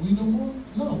can't smoke weed no more?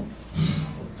 No.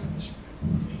 Oh gosh.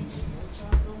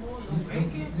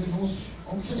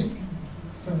 Okay.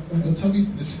 Tell me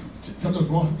this. Tell me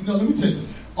wrong. Let me tell you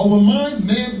something.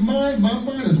 Man's mind, my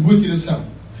mind is wicked as hell.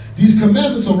 These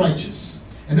commandments are righteous.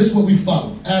 And this is what we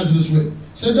follow, as it is written.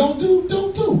 Said don't do,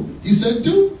 don't do. He said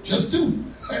do, just do.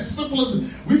 As simple as it.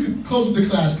 We could close with the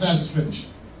class. Class is finished.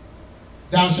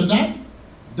 Thou shalt not,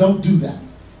 don't do that.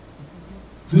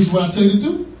 This is what I tell you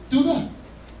to do that.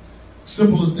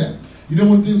 Simple as that. You know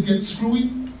when things get screwy?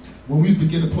 When we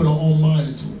begin to put our own mind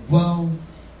into it. Well,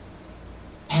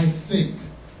 I think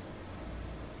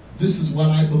this is what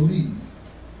I believe.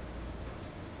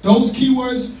 Those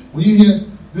keywords, when you hear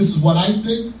this is what I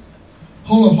think,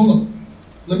 hold up.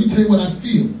 Let me tell you what I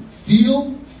feel.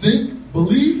 Feel, think,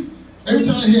 believe. Every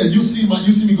time I hear it, you see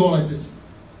me go like this.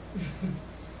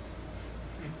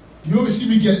 You always see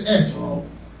me get an edge. Oh,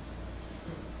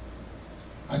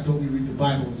 I thought we read the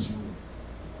Bible in this room.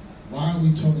 Why are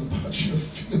we talking about your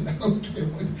feeling?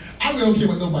 I really don't care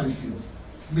what nobody feels.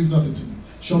 It means nothing to me.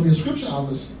 Show me a scripture, I'll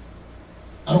listen.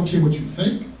 I don't care what you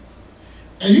think.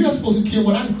 And you're not supposed to care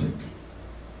what I think.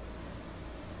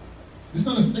 It's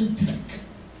not a think tank.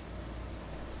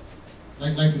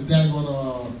 Like his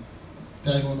the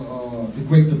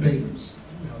great debaters.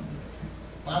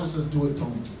 Bible says do it,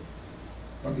 don't do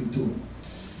it. I mean, do it.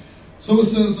 So it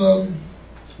says,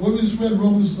 what we just read,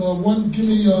 Romans 1, give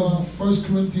me 1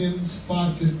 Corinthians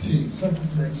 5:15.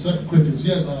 2 Corinthians,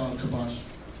 yeah, Kabash.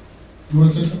 You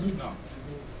want to say something? No.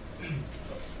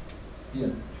 Yeah.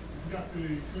 You got the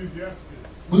Ecclesiastes.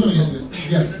 We're going to get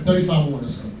there. Yeah, 35:1,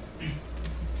 that's right.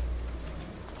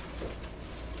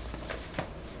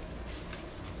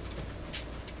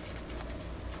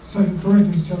 Second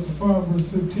Corinthians chapter 5, verse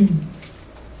 15.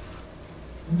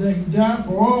 And that he died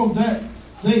for all that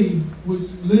they which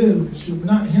live should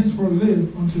not henceforth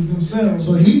live unto themselves.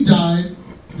 So he died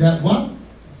that what?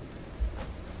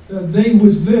 That they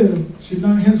which live should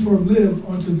not henceforth live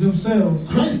unto themselves.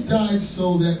 Christ died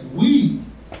so that we,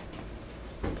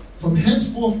 from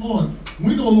henceforth on,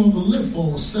 we no longer live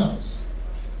for ourselves.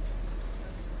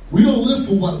 We don't live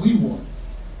for what we want.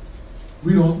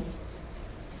 We don't.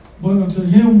 But unto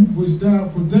him which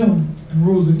died for them and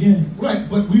rose again. Right,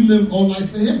 but we live all life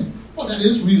for him. Well, that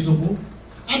is reasonable.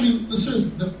 I mean,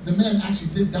 the man actually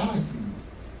did die for you.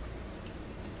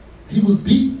 He was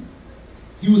beaten.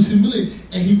 He was humiliated.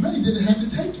 And he really didn't have to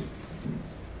take it.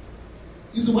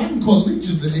 He said, well, I can call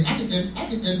legions and I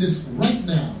can end this right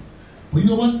now. But you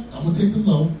know what? I'm going to take the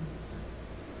low.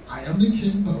 I am the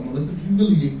king, but I'm going to let them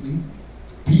humiliate me,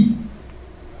 beat,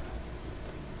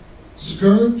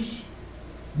 scourge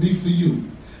me for you.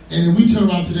 And then we turn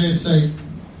around today and say,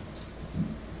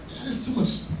 there's too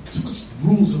much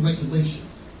rules and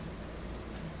regulations.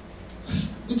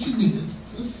 What you mean? It's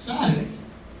Saturday.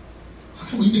 How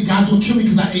come you think God's going to kill me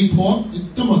because I ate pork?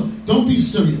 Come on, don't be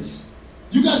serious.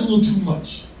 You guys are a little too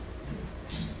much.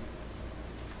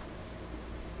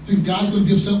 You think God's going to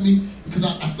be upset with me because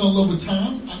I fell in love with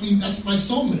Tom? I mean, that's my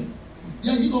soulmate.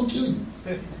 Yeah, he's going to kill you.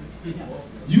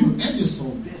 You and your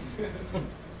soulmate.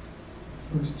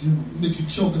 First John. Make you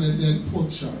choking at that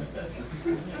pork chop.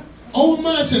 Our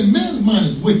mind to man's mind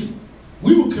is wicked.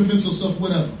 We will convince ourselves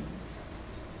whatever.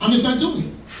 I'm just not doing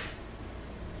it.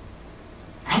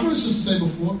 I've heard sisters say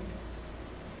before,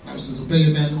 I was just obey a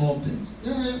man in all things.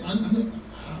 Yeah, I know.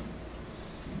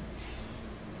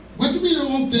 What do you mean in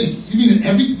all things? You mean in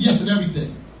every? Yes, in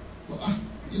everything. Well,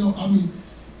 I mean,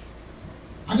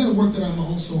 I got to work that out my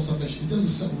own soul salvation. It doesn't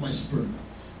settle my spirit.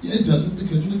 Yeah, it doesn't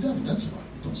because you're the devil. That's why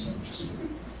it don't settle your spirit.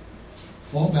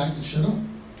 Fall back and shut up.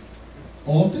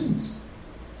 All things.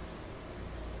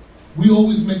 We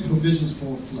always make provisions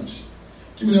for our flesh.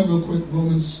 Give me that real quick.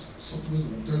 Romans, something was it,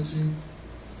 13?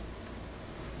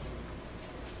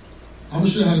 I'm going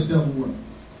to show you how the devil works.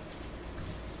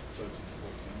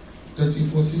 13,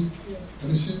 14? Yeah. Let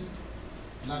me see it.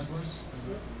 Last verse?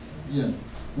 Yeah.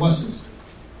 Watch this.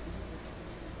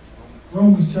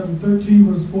 Romans chapter 13,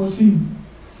 verse 14.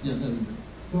 Yeah, there we go.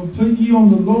 But put ye on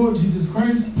the Lord Jesus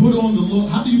Christ. Put on the Lord.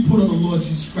 How do you put on the Lord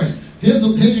Jesus Christ? Here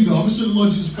you go. I'm going to show the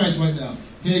Lord Jesus Christ right now.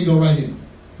 Here you go, right here.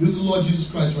 This is the Lord Jesus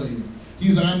Christ right here.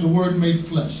 He's I am the Word made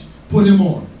flesh. Put him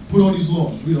on. Put on these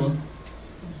laws. Read on.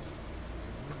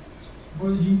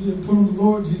 But he did put on the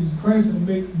Lord Jesus Christ and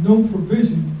make no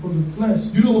provision for the flesh.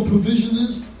 You know what provision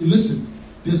is? Listen,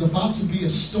 there's about to be a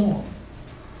storm.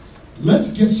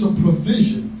 Let's get some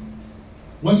provision.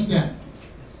 What's that?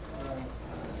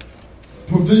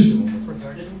 Provision.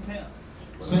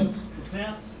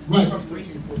 Right.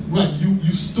 Right.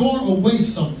 You store away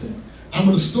something. I'm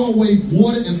going to store away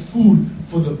water and food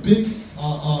for the big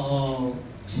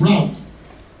drought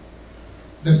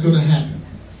that's going to happen.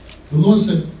 The Lord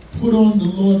said, put on the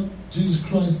Lord Jesus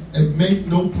Christ and make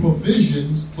no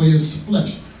provisions for your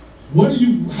flesh. How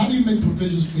do you make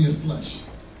provisions for your flesh?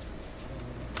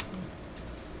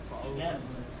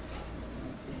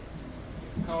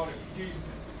 It's called excuses.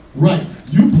 Right.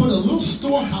 You put a little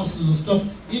storehouses of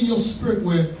stuff in your spirit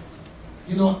where,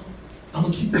 I'm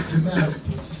going to keep the commandments,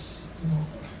 but just,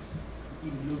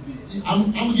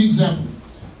 I'm going to give you an example.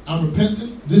 I'm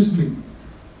repentant. This is me.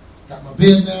 Got my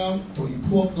bed now. Don't eat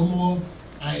pork no more.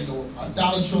 I ain't no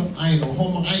Dollar Trump. I ain't no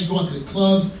homo. I ain't going to the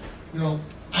clubs. I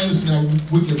ain't listening to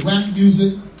that wicked rap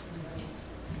music.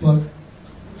 But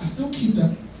I still keep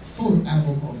that photo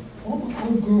album of all my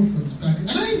old girlfriends back.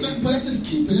 And I ain't nothing, but I just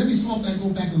keep it. Every so often I go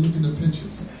back and look in the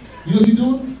pictures. You know what you're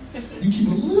doing? You keep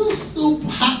a little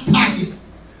hot pocket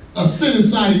of sin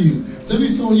inside of you. So every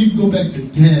so often you can go back and say,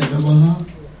 damn, remember her?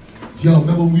 Yo,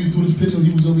 remember when we used to do this picture when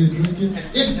he was over here drinking?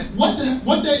 One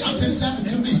day, I'm telling you, this happened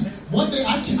to me. One day,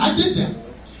 I did that.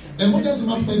 And one day I was in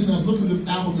my place and I was looking at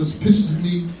the album, there's pictures of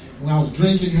me when I was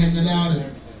drinking, hanging out,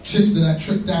 and chicks that I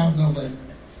tricked out, and I was like,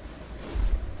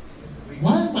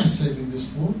 why am I saving this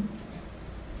for?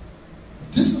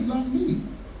 This is not me.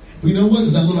 But you know what?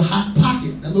 There's that little hot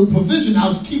pocket, that little provision I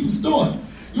was keeping stored.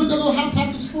 You know what that little hot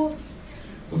pocket's for?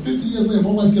 For 15 years later, my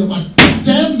wife get on my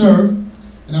damn nerve,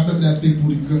 and I remember that big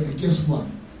booty girl, and guess what?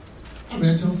 I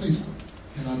ran to her Facebook,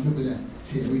 and I remember that.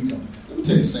 Here we go. Let me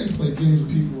tell you, say play games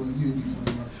with people, and you be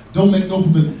playing around. Don't make no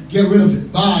provision. Get rid of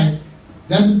it. Bye.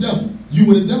 That's the devil. You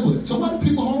were the devil then. So why do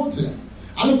people hold on to that?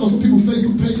 I look on some people's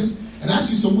Facebook pages, and I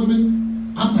see some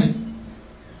women, I'm like,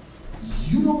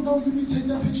 you don't know you need to take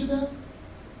that picture down?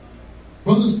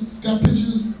 Brothers got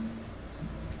pictures,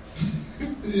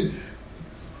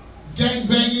 gang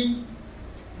banging,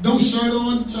 no shirt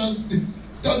on,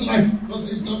 thug life,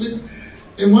 their stomach.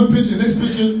 In one picture, next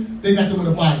picture, they got them with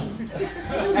a Bible.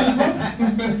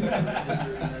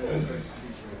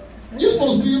 You're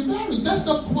supposed to be embarrassed. That's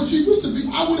not what you used to be.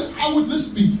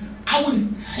 I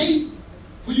would hate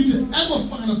for you to ever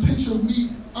find a picture of me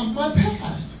of my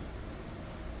past.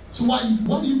 So why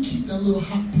do you keep that little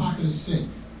hot pocket of sin?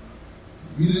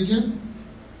 Read it again.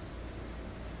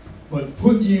 But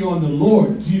put ye on the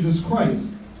Lord Jesus Christ,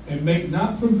 and make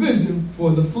not provision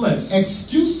for the flesh.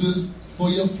 Excuses for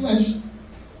your flesh.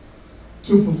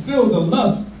 To fulfill the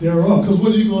lust thereof. Because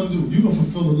what are you going to do? You're going to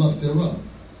fulfill the lust thereof.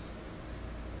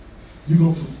 You're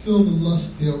going to fulfill the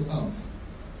lust thereof.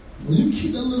 When you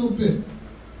keep that little bit,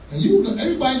 and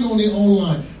everybody know in their own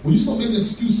line, when you start making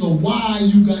excuses of why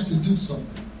you got to do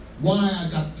something, why I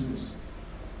got to do this,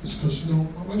 it's because, my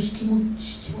wife, she keep on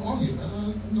arguing.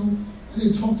 I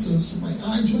didn't talk to somebody.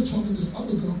 I enjoy talking to this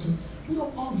other girl because we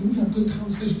don't argue. We have good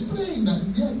conversation. But there ain't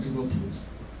nothing. Yeah, Negro, please.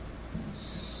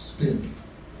 Spare me.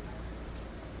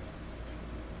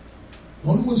 The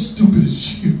only one stupid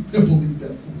is you that believe that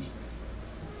foolishness.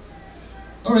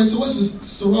 All right, so what's this?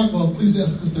 Sirach,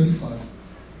 Ecclesiasticus 35.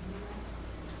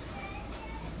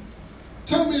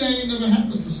 Tell me that ain't never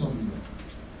happened to some of you.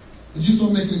 And you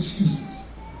start making excuses.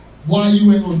 Why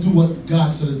you ain't gonna do what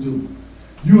God said to do?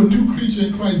 You're a new creature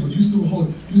in Christ, but you still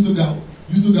got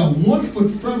 1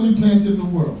 foot firmly planted in the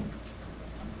world.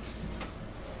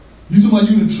 You talking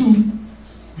about you the truth.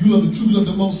 You love the truth. You love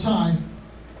the Most High.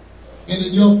 And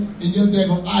in your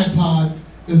daggone iPod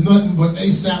is nothing but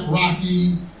ASAP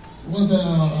Rocky. What's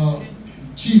that?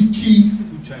 Chief Keef.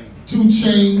 2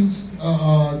 Chainz.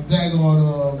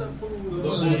 Daggone.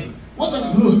 What's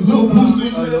that? Lil Boosie.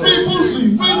 Free Boosie.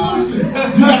 Free Boosie.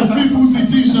 You got a Free Boosie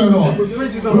t-shirt on.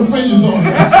 With fringes on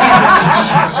it.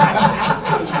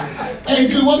 Hey,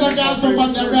 cause what that guy talking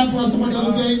about, that rapper I was talking about the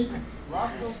other day?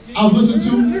 I was listening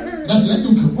to, and I said, that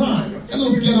dude could rhyme. That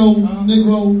little ghetto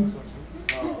Negro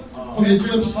from the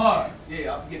Eclipse.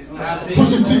 Yeah, I forget his name.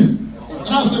 Pusha T. And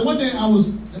I said, one day I was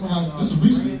in my house, this is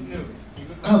recent.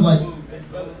 I was like,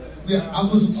 yeah, I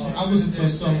listened to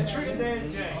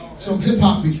some hip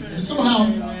hop beats. And somehow,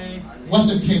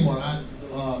 Weston came on,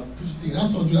 Pusha T. And I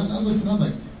told you, I listened, I was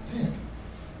like, damn,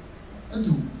 that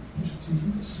dude, Pusha T,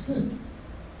 he can spit. And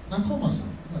I called myself,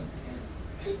 like,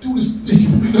 hey, dude is big.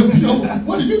 Yo,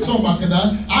 what are you talking about,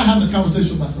 I having a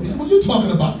conversation with myself. I said, what are you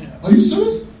talking about? Are you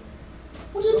serious?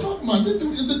 What are you talking about? This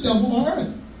dude is the devil on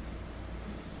earth.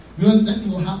 That's a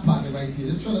little hot pocket right there.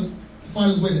 Just trying to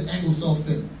find his way to angle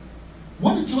self-fit.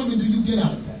 What enjoyment do you get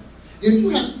out of that? If you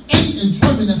have any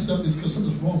enjoyment in that stuff, it's because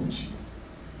something's wrong with you.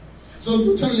 So if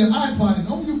you turn your iPod and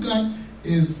all you got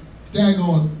is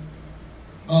daggone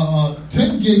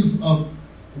 10 gigs of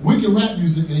wicked rap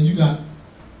music, and then you got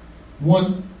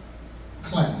 1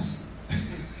 class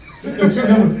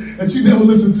that you never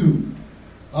listened to.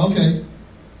 Okay,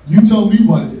 you tell me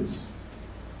what it is.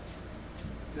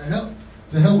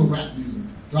 To hell with rap music.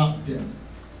 Drop dead.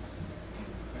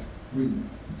 Read.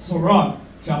 Sirach,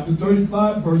 chapter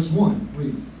 35, verse 1.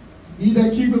 Read. He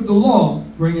that keepeth the law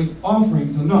bringeth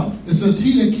offerings enough. It says,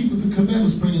 he that keepeth the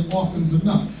commandments bringeth offerings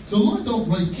enough. So the Lord don't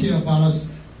really care about us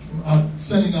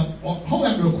setting up. Hold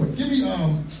that real quick. Give me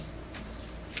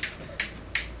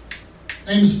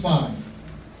Amos 5.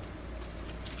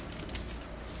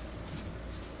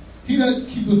 He that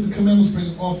keepeth the commandments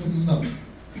bringeth offering enough.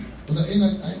 Was that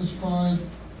Amos 5?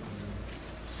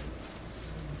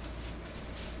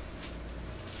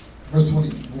 Verse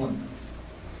 21.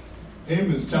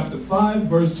 Amos chapter 5,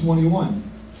 verse 21.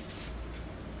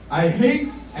 I hate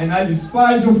and I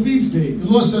despise your feast days. The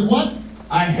Lord said what?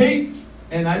 I hate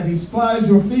and I despise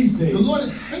your feast days. The Lord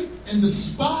hate and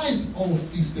despised all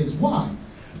feast days. Why?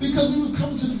 Because we would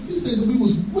come to the feast days and we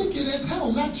was wicked as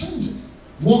hell, not changing.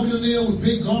 Walking in there with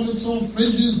big garments on,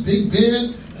 fringes, big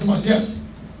beard. Somebody, yes.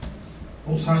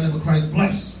 Most High never Christ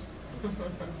bless.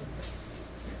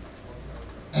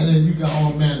 And then you got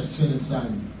all manner of sin inside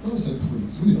of you. The Lord said,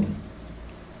 please, read on.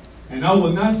 And I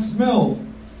will not smell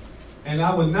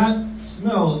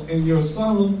in your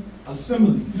solemn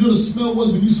assemblies. You know the smell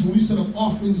was when you set up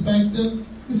offerings back then?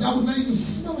 He said, I would not even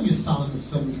smell in your solemn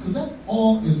assemblies, because that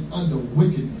all is under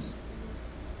wickedness.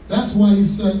 That's why he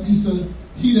said,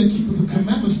 he that keepeth the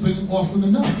commandments bringeth offering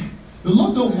enough. The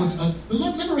Lord don't want us, the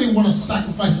Lord never really want us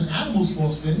sacrificing animals for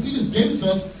our sins. He just gave it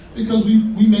to us because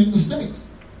we make mistakes.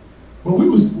 But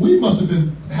we must have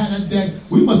had that day,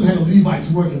 we must have had the Levites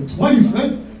working 20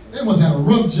 friends. They must have had a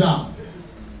rough job.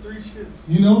 3 shifts.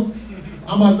 You know?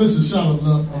 I'm about to listen, shout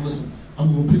out, listen.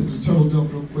 I'm going to pick up this turtle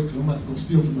dove real quick because I'm about to go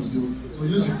steal from this dude. So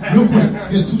listen, real quick.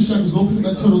 Here's 2 shekels. Go pick up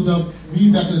that turtle dove. Meet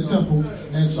you back in the temple.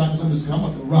 And so I can say, I'm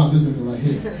about to rob this nigga right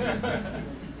here.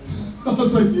 I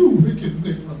was like, you wicked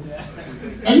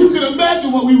nigga. And you can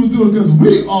imagine what we was doing because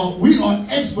we are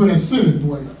expert at sinning,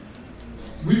 boy.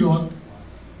 Read on.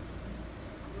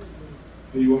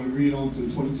 Do you want me to read on to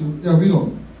 22? Yeah, read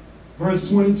on. Verse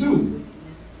 22.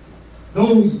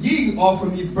 Though ye offer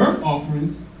me burnt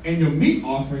offerings and your meat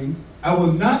offerings, I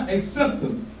will not accept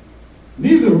them.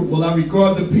 Neither will I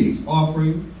regard the peace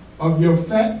offering of your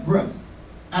fat breast.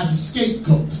 As a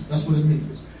scapegoat, that's what it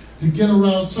means. To get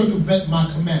around, circumvent my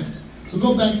commandments. So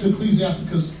go back to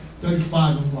Ecclesiasticus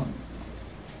 35:1.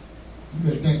 You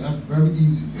better think I'm very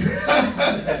easy today.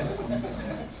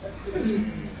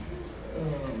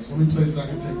 So many places I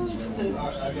can take this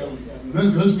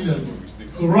right. Let's read that again.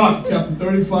 Sirach chapter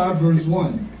 35 verse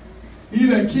 1. He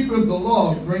that keepeth the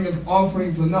law bringeth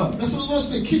offerings enough. That's what the Lord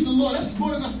said. Keep the law. That's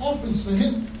more than enough offerings for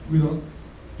him. Read on.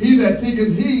 He that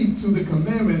taketh heed to the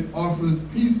commandment offers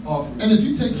peace offerings. And if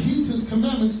you take heed to his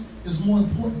commandments, it's more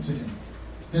important to him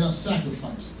than a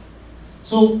sacrifice.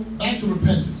 So back to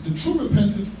repentance. The true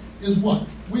repentance is what?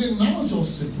 We acknowledge our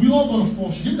sins. We all going to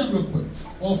fall short. Give me that real quick.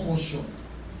 All fall short.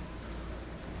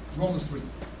 Romans 3.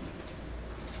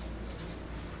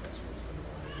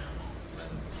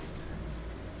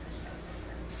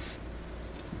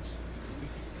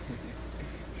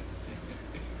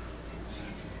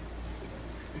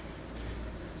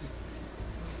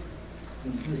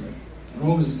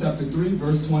 Romans chapter 3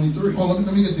 verse 23. Oh,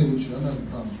 let me get there with you. I'm having a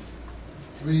problem.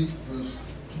 3 verse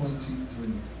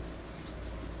 23.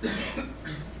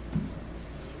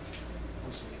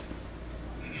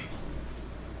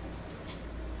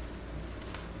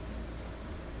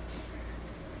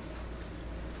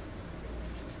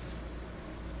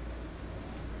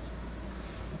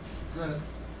 Go ahead.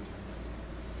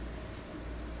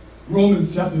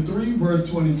 Romans chapter 3 verse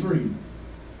 23.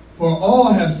 For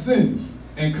all have sinned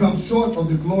and come short of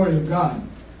the glory of God,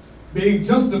 being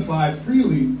justified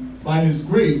freely by his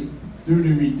grace through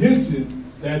the redemption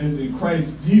that is in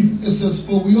Christ Jesus. It says,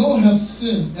 for we all have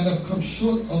sinned and have come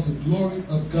short of the glory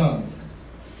of God,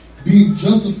 being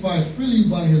justified freely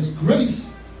by his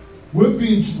grace. We're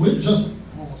justified.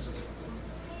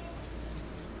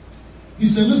 He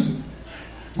said, listen,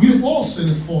 we have all sinned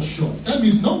and fall short. That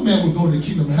means no man would go to the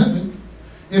kingdom of heaven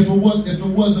if it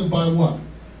wasn't by what?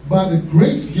 By the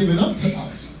grace given up to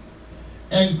us.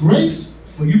 And grace,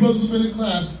 for you brothers who've been in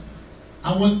class,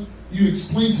 I want you to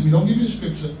explain to me, don't give me the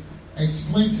scripture,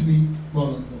 explain to me, well,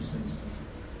 no, those things.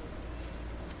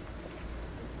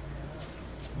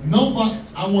 Nobody,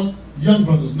 I want young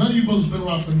brothers, none of you brothers been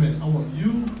around for a minute. I want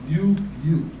you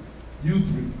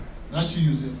three, not you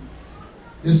use it.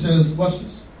 It says, watch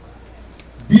this.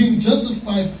 Being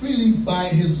justified freely by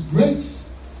his grace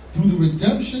through the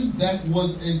redemption that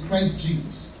was in Christ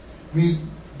Jesus. I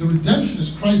mean, the redemption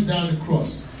is Christ down the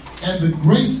cross. And the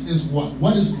grace is what?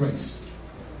 What is grace?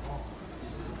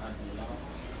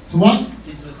 To what?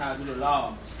 Teaches us how to do the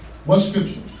law. What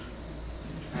scripture?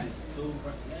 Titus 2,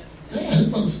 verse 11. Yeah, this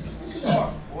brother's,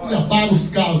 we got Bible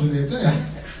scholars in there. Damn.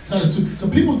 Titus 2. The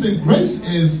people think grace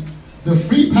is the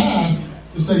free pass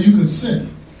to say you could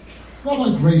sin. It's not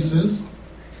what grace is.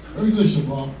 Very good,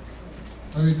 Shavar.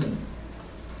 Very good.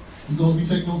 You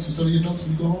take notes, you study your notes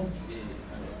when you go home?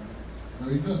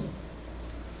 Very good.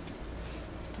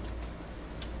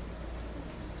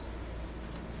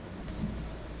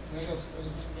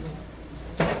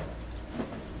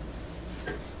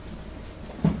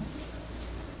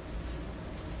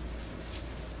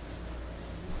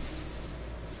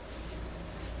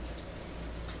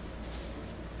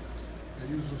 I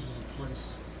use this as a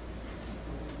place.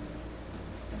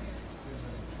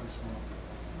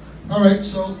 All right,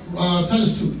 so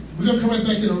Titus 2. We're going to come right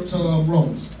back to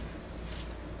Romans.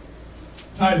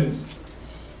 Titus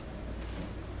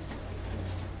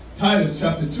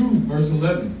chapter 2 verse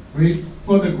 11. Read.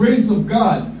 For the grace of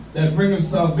God that bringeth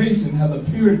salvation hath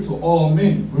appeared to all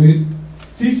men. Read.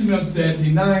 Teaching us that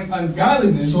denying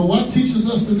ungodliness. So what teaches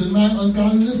us to deny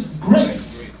ungodliness?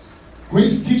 Grace.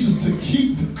 Grace teaches to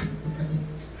keep the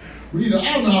commandments. Read.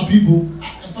 I don't know how people,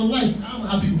 for life, I don't know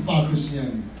how people follow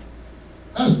Christianity.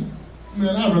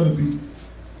 Man, I'd rather be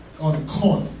on the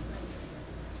corner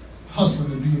hustling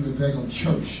than be in the daggone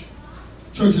church.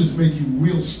 Churches make you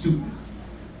real stupid.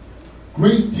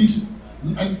 Grace teaches,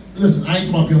 and listen, I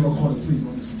ain't talking about being on the corner, please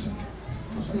don't listen to me.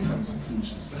 I'm trying to tell you some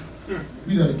foolishness.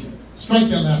 Read that again. Strike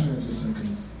that last thing I just said,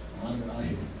 because I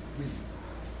hear it.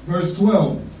 Verse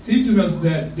 12, teaching us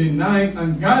that denying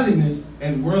ungodliness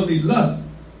and worldly lust,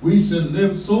 we should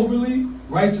live soberly,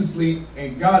 righteously,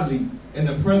 and godly in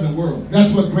the present world.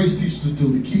 That's what grace teaches to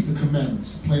do, to keep the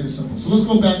commandments, plain and simple. So let's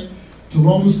go back to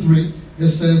Romans 3. It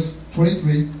says,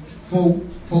 23, For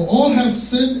all have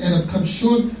sinned and have come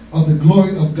short of the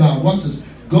glory of God. Watch this.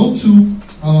 Go to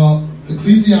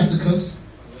Ecclesiasticus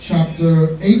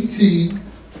chapter 18.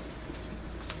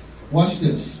 Watch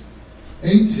this.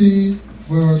 18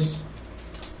 verse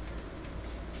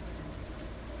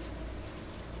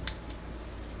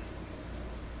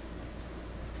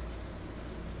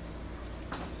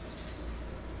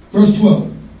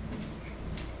 12.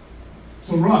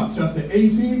 Sirach chapter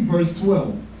 18 verse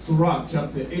 12. Sirach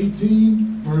chapter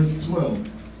 18 verse 12.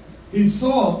 He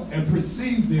saw and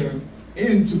perceived their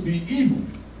end to be evil.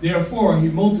 Therefore he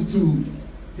multitude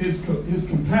his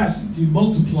compassion. He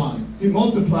multiplied. He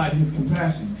multiplied his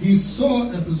compassion. He saw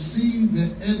and perceived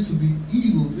their end to be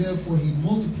evil. Therefore he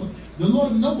multiplied. The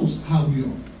Lord knows how we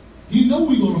are. He knows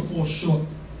we're going to fall short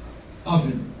of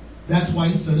him. That's why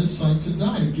he sent his son to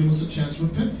die, to give us a chance of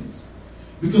repentance.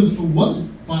 Because if it was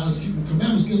by us keeping the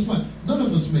commandments, guess what? None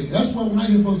of us make it. That's why when I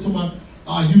hear brothers talking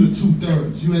about, you the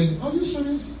 2/3. You ain't, are you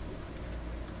serious?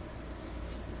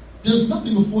 There's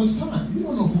nothing before it's time. You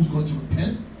don't know who's going to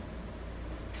repent.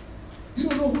 You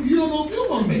don't know if you're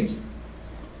going to make it.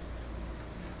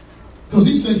 Because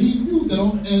he said he knew that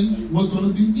our end was going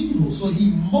to be evil. So he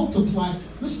multiplied.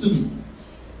 Listen to me.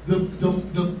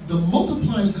 The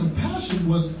multiplying compassion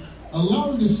was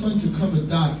allowing his son to come and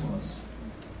die for us.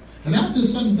 And after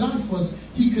his son died for us,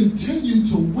 he continued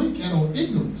to wink at our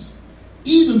ignorance,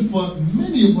 even for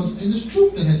many of us in this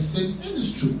truth that has sinned in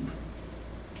this truth.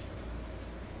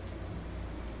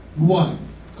 Why?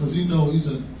 Because he knows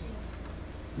the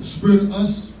spirit of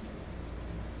us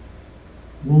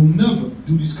will never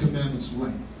do these commandments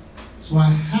right. So I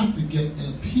have to get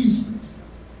an appeasement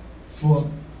for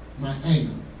my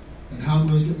anger. And how I'm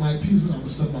going to get my appeasement? I'm going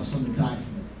to send my son to die for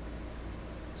them.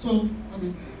 So,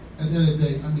 at the end of the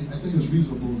day, I think it's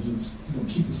reasonable is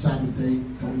keep the Sabbath day,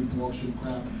 don't eat pork, shrimp,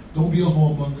 crab, don't be a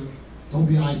whoremonger, don't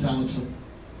be an idolater,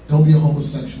 don't be a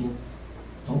homosexual,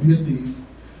 don't be a thief,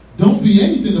 don't be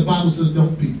anything the Bible says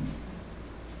don't be.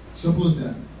 Simple as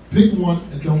that. Pick one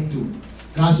and don't do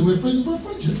it. God said, wear fringes, wear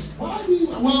fringes.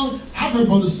 Well, I've heard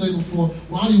brothers say before,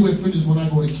 why do you wear fringes when I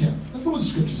go to camp? That's not what the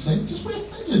scriptures say. Just wear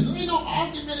fringes. There ain't no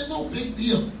argument and no big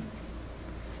deal.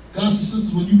 God said,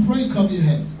 sisters, when you pray, cover your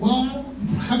heads. Well,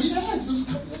 cover your heads. Just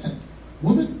cover your head.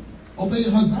 Women, obey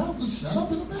your husband. Just shut up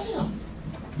and obey him.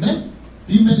 Men,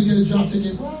 be men to get a job. To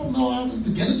get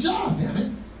a job, damn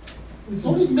it.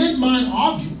 Don't these men mind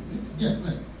argue? Yeah,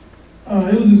 man.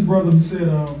 It was this brother who said,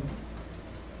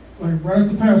 right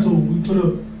after Passover, we put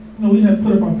up, we had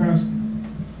put up our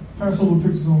Passover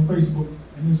pictures on Facebook,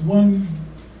 and there's one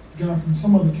guy from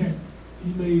some other camp.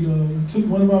 He took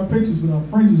one of our pictures with our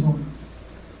fringes on it,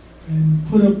 and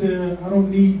put up there, I don't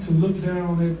need to look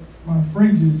down at my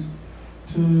fringes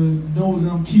to know that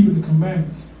I'm keeping the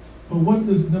commandments. But what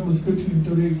does Numbers 15 and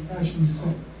 38 actually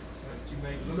say?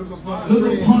 Look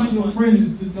upon your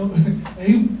fringes to know.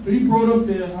 And he brought up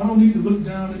there, I don't need to look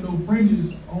down at no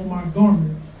fringes on my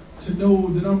garment to know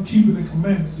that I'm keeping the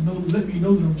commandments, to let me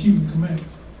know that I'm keeping the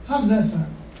commandments. How does that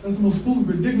sound? That's the most foolish,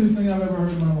 ridiculous thing I've ever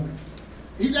heard in my life.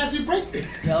 He's actually breaking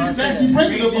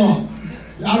the law.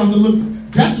 I don't have to look.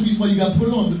 That's the reason why you got to put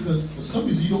it on, because for some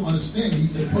reason you don't understand it. He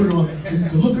said put it on so you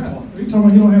can look upon it. He's talking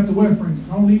about he don't have to wear fringes.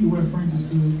 I don't need to wear fringes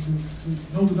to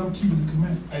know that I'm keeping the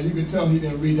commandments. And you can tell he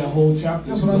didn't read that whole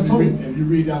chapter. That's what I was told. If you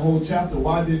read that whole chapter,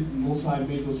 why did the Most High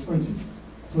make those fringes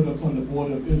put upon the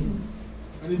border of Israel?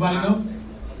 Anybody know?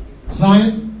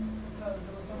 Zion?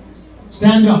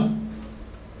 Stand up.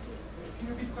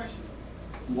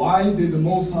 Why did the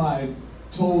Most High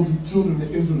told the children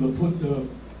of Israel to put the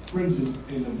fringes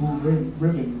in the blue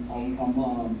ribbon on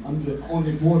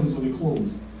the borders of their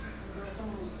clothes?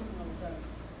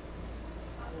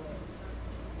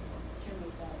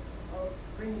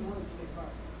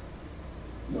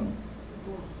 No.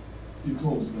 You're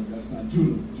close, but that's not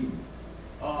Judah.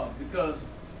 Because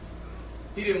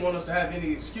he didn't want us to have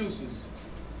any excuses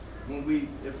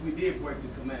if we did break the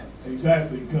commandments.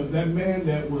 Exactly, because that man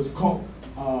that was caught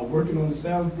working on the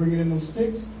Sabbath, bringing in those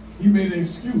sticks, he made an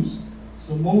excuse.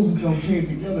 So Moses and them came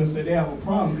together and said they have a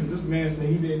problem because this man said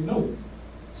he didn't know.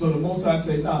 So the Most High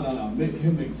said, no, make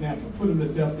him an example, put him to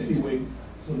death anyway.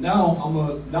 So now I'm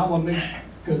gonna make,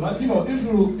 because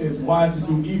Israel is wise to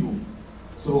do evil.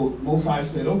 So Most High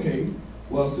said, okay,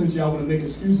 well, since y'all want to make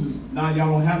excuses, now y'all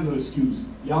don't have no excuse.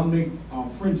 Y'all make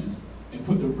fringes and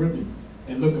put the ribbon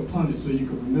and look upon it so you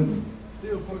can remember.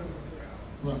 Still put it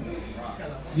Right.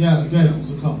 Yeah, again,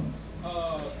 it's a call.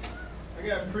 I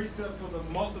got a precept for the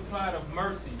multiplied of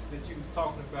mercies that you was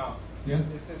talking about. Yeah.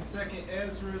 It's in 2nd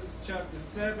Ezra chapter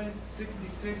 7,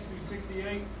 66 through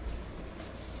 68.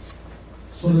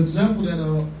 So the example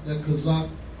that Kazak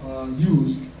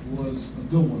used was a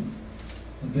good one.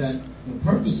 That the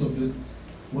purpose of it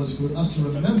was for us to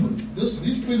remember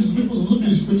these fringes. We're supposed to look at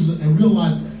these fringes and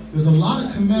realize there's a lot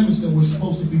of commandments that we're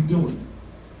supposed to be doing.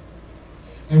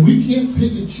 And we can't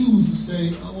pick and choose to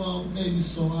say, oh, well, maybe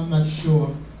so, I'm not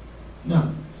sure.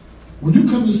 No. When you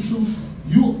come to this truth,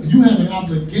 you have an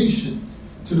obligation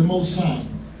to the Most High.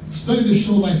 Study to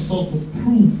show thyself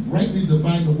approved, rightly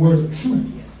divine the word of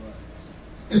truth.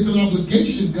 It's an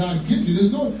obligation God gives you.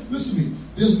 Listen to me,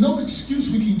 there's no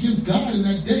excuse we can give God in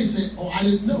that day saying, oh, I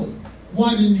didn't know.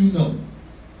 Why didn't you know?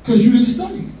 Because you didn't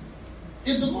study.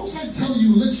 If the Most High tell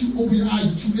you, let you open your eyes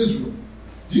and true Israel,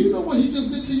 do you know what he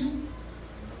just did to you?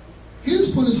 He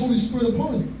just put his Holy Spirit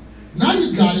upon you. Now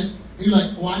you got it, and you're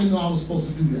like, oh, I didn't know I was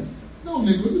supposed to do that. No,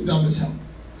 nigga, you're dumb as hell.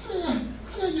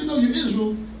 How do you know you're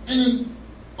Israel, and then,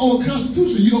 a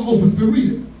Constitution, you don't open and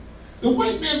read it? The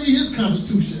white man read his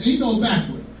Constitution, and he know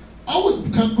backward.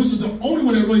 Which is the only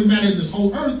one that really mattered in this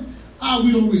whole earth,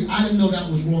 we don't read. I didn't know that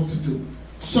was wrong to do.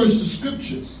 Search the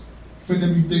scriptures, for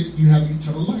them you think you have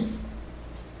eternal life.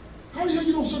 How the hell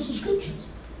you don't search the scriptures?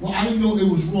 Well, I didn't know it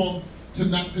was wrong to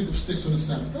not pick up sticks on the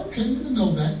Sabbath. Okay, you didn't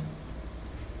know that.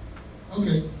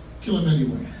 Okay, kill him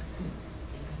anyway.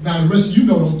 Now the rest of you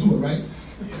know don't do it, right?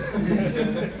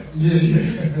 Yeah.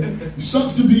 It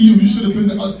sucks to be you. You should have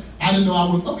been I didn't know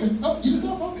I would. Okay, you didn't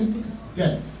know? Okay.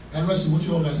 Dad, and the rest of what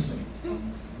you all got to say?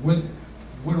 Where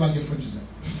do I get fringes at?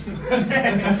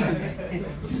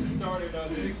 Started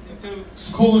 62. Let's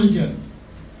call it again.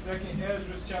 2nd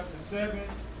Ezra chapter 7,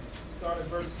 started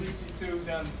verse 62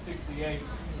 down to 68.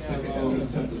 2nd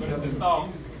Ezra chapter 7.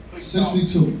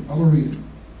 62. I'm going to read it.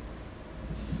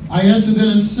 I answered then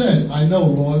and said, I know,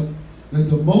 Lord, that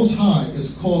the Most High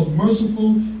is called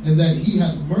merciful, and that he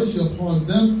hath mercy upon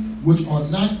them which are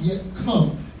not yet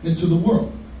come into the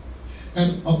world,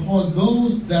 and upon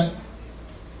those that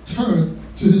turn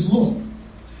to his law,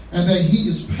 and that he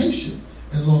is patient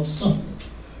and long-suffering,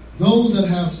 those that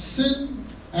have sinned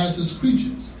as his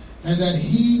creatures, and that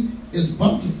he is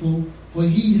bountiful, for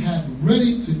he hath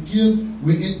ready to give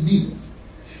where it needeth,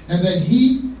 and that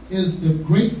he is the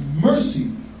great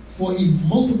mercy, for he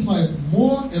multiplieth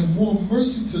more and more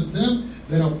mercy to them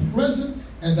that are present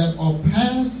and that are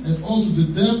past, and also to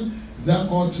them that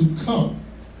are to come.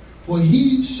 For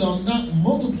he shall not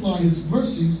multiply his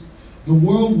mercies, the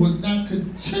world would not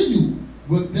continue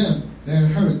with them that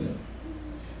inherit them.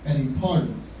 And he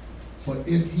pardoneth. For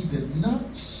if he did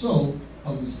not sow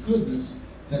of his goodness,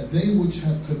 that they which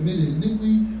have committed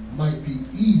iniquity might be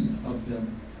eased of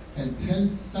them, and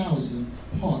 10,000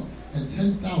 part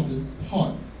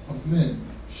of men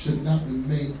should not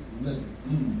remain living.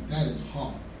 That is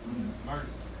hard.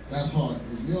 That's hard.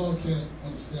 If y'all can't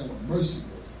understand what mercy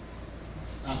is,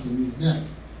 after reading that,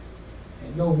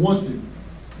 and know one thing,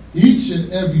 each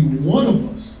and every one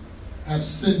of us have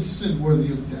sinned sin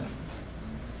worthy of death.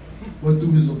 But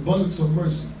through his abundance of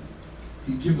mercy,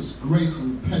 he gives us grace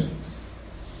and repentance.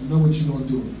 So know what you're going to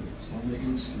do with it. Stop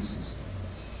making excuses.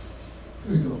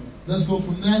 Here we go. Let's go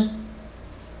from that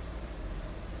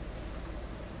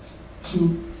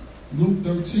to Luke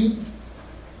 13.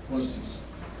 Watch this.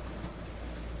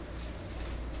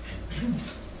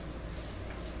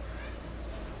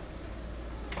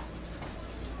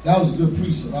 That was a good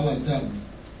precept. I like that one.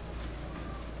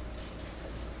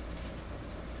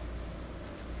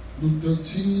 Luke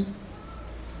 13,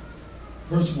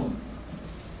 verse 1.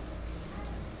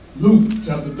 Luke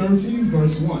chapter 13,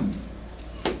 verse 1.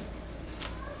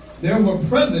 There were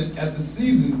present at the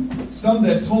season some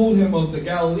that told him of the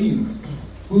Galileans,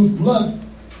 whose blood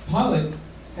Pilate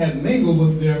had mingled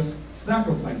with their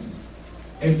sacrifices.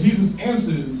 And Jesus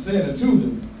answered and said unto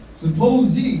them,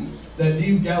 Suppose ye that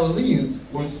these Galileans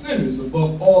were sinners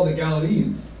above all the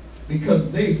Galileans,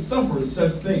 because they suffered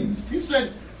such things? He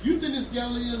said, you think these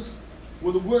Galileans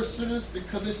were the worst sinners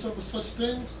because they suffered such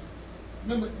things?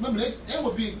 Remember they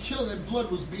were being killed and blood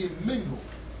was being mingled.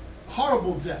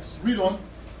 Horrible deaths. Read on.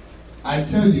 I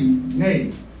tell you,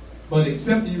 nay, but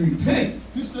except ye repent.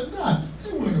 He said, nah,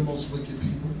 they weren't the most wicked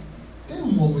people. They were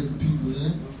more wicked people than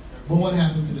them. But what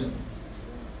happened to them?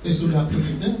 They still got put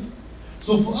to death.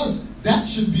 So for us, that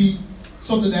should be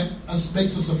something that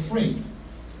makes us afraid.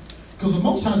 Because the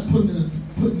Most High is putting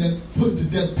to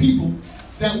death people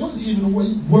that wasn't even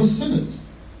worse sinners.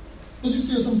 But you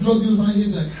see some drug dealers out here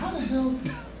be like, how the hell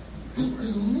this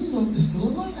Nino is still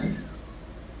alive?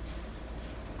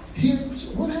 Here,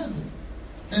 what happened?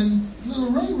 And little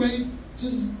Ray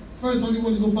just first time he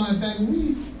wanted to go buy a bag of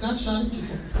weed, got shot and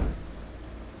killed.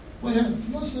 What happened?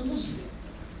 Listen.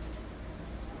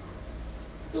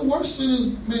 The worst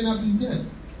sinners may not be dead.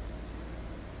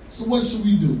 So what should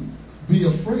we do? Be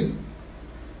afraid.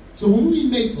 So when we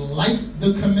make light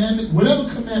the commandment, whatever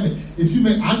commandment, if you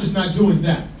make, I'm just not doing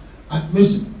that.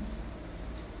 Listen,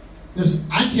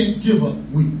 I can't give up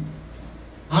weed.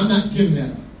 I'm not giving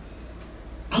that up.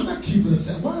 I'm not keeping a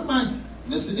Sabbath. Why am I?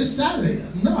 Listen, it's Saturday.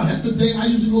 No, that's the day I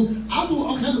usually go. I'll do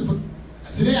all kinds of, but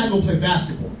today I go play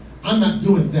basketball. I'm not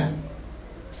doing that.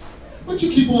 But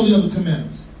you keep all the other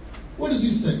commandments. What does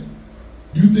he say?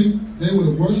 Do you think they were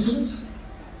the worst sinners?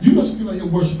 You must be like you're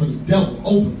worshiping the devil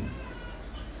openly.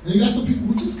 And you got some people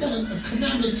who just got a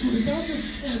commandment or two that I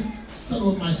just can't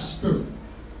settle in my spirit.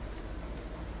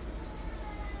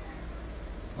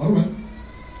 All right.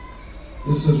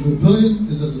 It says rebellion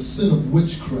is as a sin of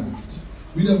witchcraft.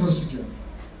 Read that verse again.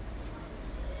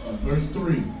 Verse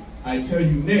 3. I tell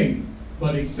you nay,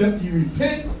 but except you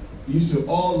repent, you shall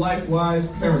all likewise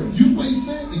perish. You know what he's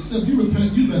saying? Except you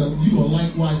repent, you gonna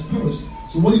likewise perish.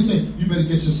 So what he's saying? You better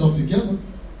get yourself together.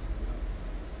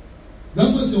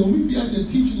 That's what I said. When we be out there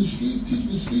teaching the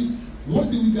streets, one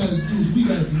thing we got to do is we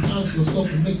got to be honest with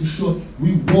ourselves and making sure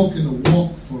we walk in the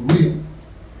walk for real.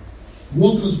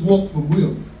 Walk this walk for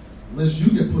real, unless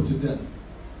you get put to death.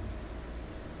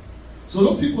 So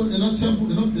those people in our temple,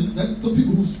 those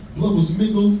people whose blood was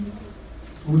mingled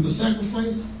with the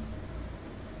sacrifice,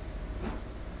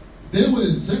 they were an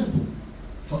example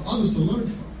for others to learn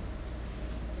from.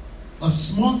 A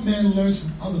smart man learns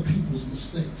from other people's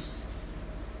mistakes.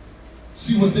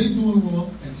 See what they doing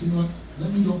wrong, and see what,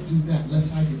 let me don't do that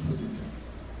unless I get put to death.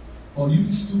 Or you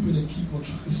be stupid and keep on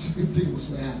trying to say things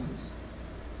what happens.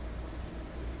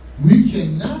 We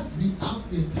cannot be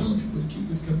out there telling people to keep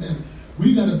this commandment.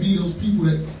 We got to be those people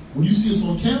that when you see us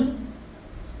on camera,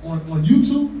 on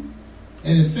YouTube,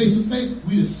 and in face to face,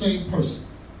 we the same person.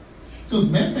 Because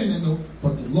man may not know,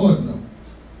 but the Lord know.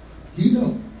 He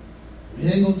know. We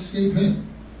ain't going to escape him.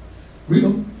 Read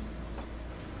them.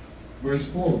 Verse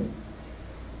 4.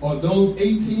 Or those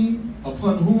 18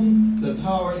 upon whom the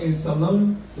tower in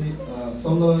Siloam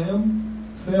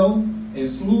fell and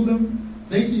slew them,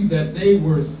 thinking that they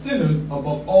were sinners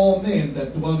above all men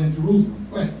that dwelt in Jerusalem.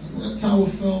 Right. When that tower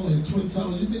fell, and the Twin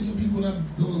Towers, you think some people in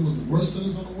that building was the worst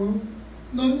sinners in the world?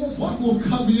 No, yes. What will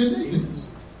cover your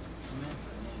nakedness?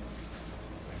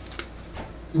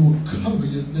 It will cover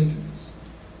your nakedness.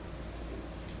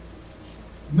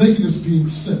 Nakedness being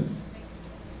sin.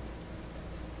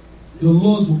 The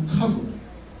laws will cover it.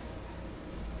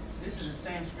 This is the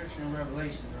same scripture in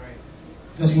Revelation, right?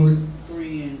 That's what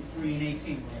 3 and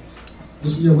 18, right?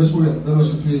 That's what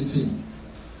Revelation 3:18.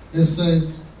 It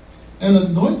says, and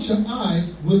anoint your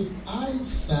eyes with eye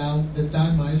salve that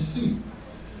thou mightest see.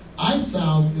 Eye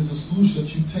salve is a solution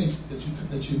that you take,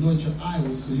 that you anoint your eye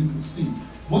with so you can see.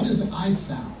 What is the eye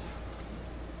salve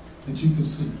that you can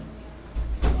see?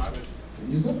 There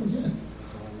you go, yeah.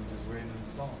 That's what we just read in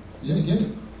the song. Yeah, get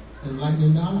it.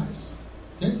 Enlightening the eyes.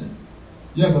 Get that.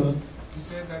 Yeah, brother. You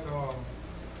said that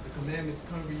the commandments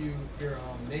cover your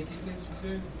nakedness, you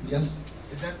said? Yes.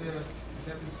 Is that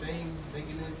the same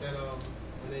nakedness that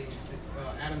when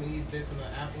Adam and Eve bit from the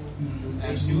apple,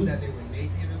 they knew that they were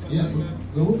naked or something like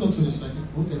that? We'll go to the second.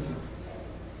 We'll get to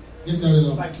it. Get that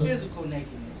in like physical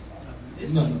nakedness.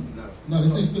 No,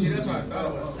 this ain't physical. Yeah, that's what I thought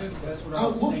it was physical. That's what I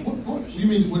was thinking. What? You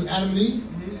mean with Adam and Eve?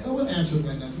 Mm-hmm. Oh, we'll answer it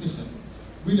right now. Give me a second.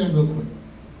 Read that real quick.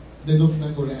 Then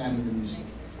don't go to Adam and Eve.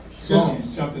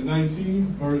 Psalms chapter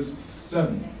 19, verse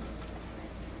 7.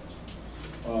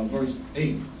 Verse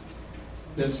 8.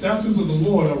 The statutes of the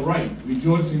Lord are right,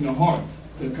 rejoicing the heart.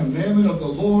 The commandment of the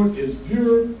Lord is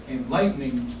pure,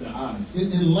 enlightening the eyes.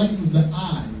 It enlightens the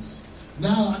eyes.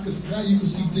 Now you can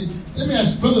see things. Let me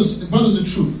ask brothers in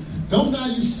truth. Don't now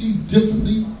you see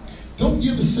differently? Don't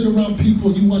you ever sit around people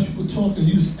and you watch people talk and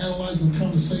you just analyze the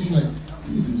conversation like,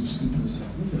 these dudes are stupid as hell.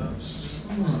 Look at us.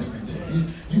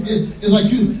 It's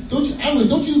like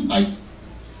don't you like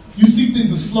you see things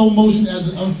in slow motion as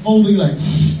it unfolding, like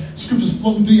scriptures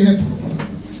floating through your head,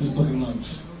 just looking like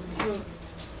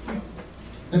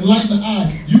enlighten the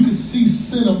eye. You can see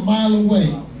sin a mile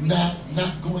away, not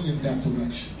going in that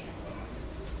direction.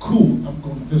 Cool, I'm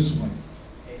going this way.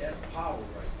 Hey, that's power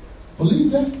right there.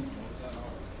 Believe that?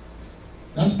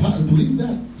 That's power. Believe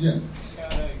that? Yeah.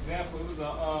 Example, it was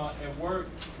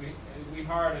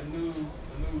hired a new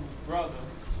brother.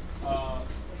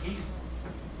 He's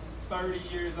 30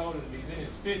 years older than me. He's in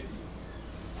his 50s.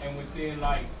 And within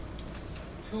like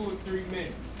 2 or 3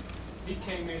 minutes, he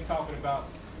came in talking about,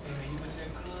 hey man, you went to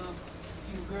that club?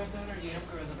 See the girls down there? Yeah, them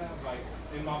girls are down. Like,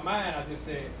 in my mind, I just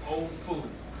said, old fool.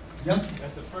 Yep.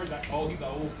 That's the first, like, oh, he's an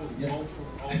old fool. Yep. Old fool,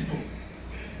 old fool.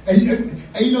 And you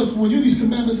know, so when you do these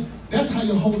commandments, that's how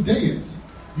your whole day is.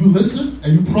 You listen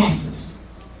and you process.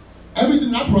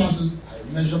 Everything I process, I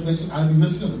measure up next to I be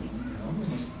listening to them.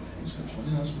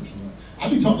 I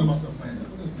be talking to myself, man,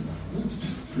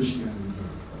 Christianity.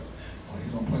 Oh,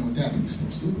 he's on point with that, but he's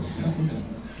still stupid. Talk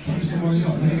to somebody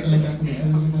else. He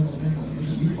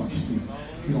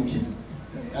don't care.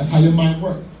 That's how your mind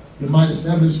works. Your mind is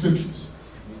forever in scriptures.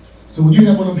 So when you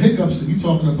have one of them hiccups and you're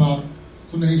talking about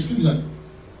something that ain't scripture, you're like,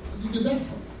 where did you get that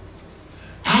from?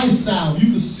 Eye salve,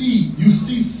 you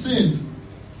see sin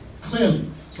clearly.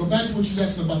 So back to what you were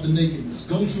asking about the nakedness.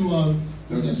 Go to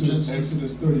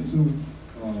Exodus 32,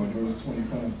 verse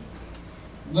 25.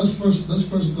 Let's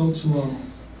first go to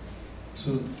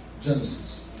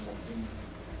Genesis.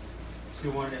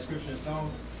 Still wanted that scripture and song?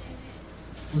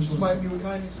 Which one? Smite me with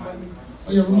kindness, smite me.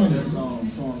 Oh yeah, remind me. Psalm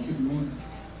 51.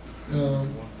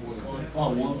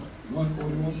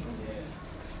 141.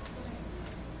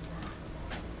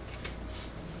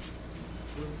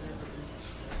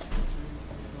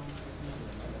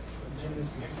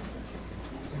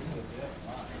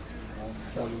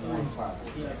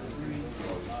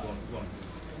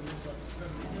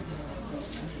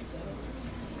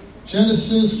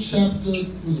 Genesis chapter,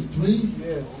 was it 3?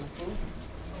 Yes.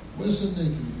 Where's the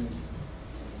naked again?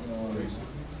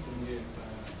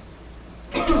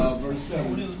 Verse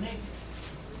 7.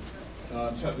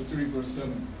 Chapter 3, verse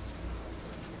 7.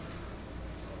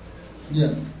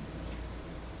 Yeah.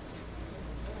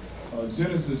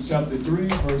 Genesis chapter 3,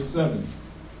 verse 7.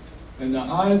 And the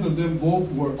eyes of them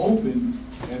both were open,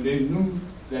 and they knew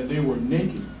that they were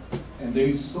naked. And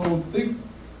they sewed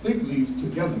fig leaves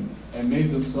together and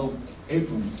made themselves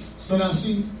aprons. So now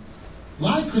see, a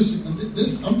lot of Christians, and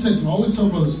this I'm telling you, I always tell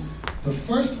brothers, the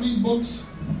first 3 books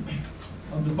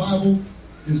of the Bible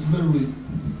is literally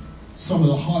some of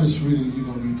the hardest reading that you're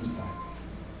going to read in this Bible.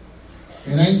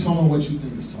 And I ain't talking about what you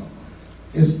think it's talking about.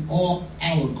 It's all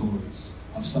allegories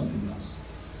of something else.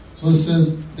 So it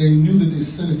says they knew that they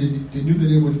sinned, they knew that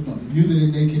they were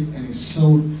naked, and they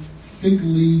sewed fig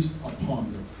leaves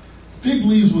upon them. Fig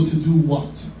leaves was to do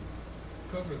what?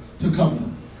 Cover them. To cover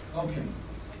them. Okay.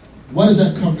 What is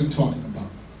that covering talking about?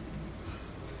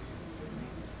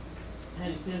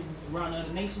 And it says around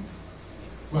other nations.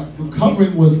 Right. The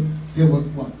covering was, there were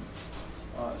what?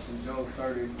 It's in Job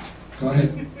 30. Go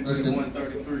ahead.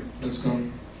 133. Let's go.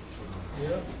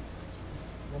 Yeah.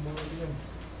 One more again.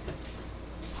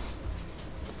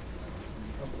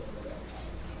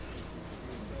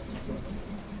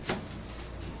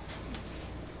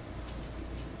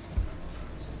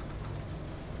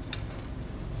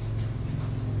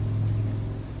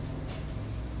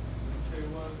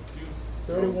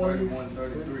 Job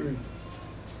 31:33.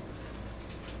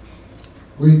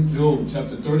 Read. Job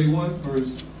chapter 31,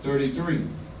 verse 33.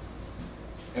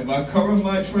 And by covering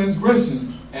my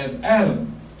transgressions as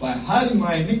Adam, by hiding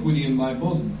my iniquity in my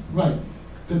bosom. Right.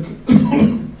 It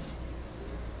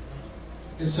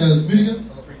says, read again.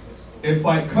 If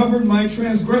I covered my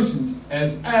transgressions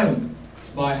as Adam,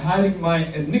 by hiding my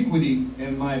iniquity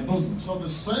in my bosom. So the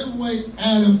same way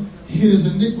Adam hid his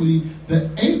iniquity, the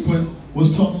apron was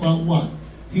talking about what?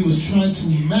 He was trying to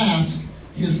mask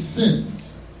his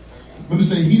sins. Remember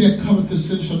say, he that cometh his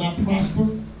sin shall not prosper?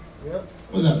 Yep.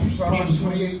 What's that? Proverbs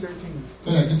 28:13.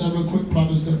 Go ahead, get that real quick.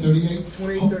 Proverbs 38.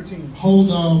 28:13. Hold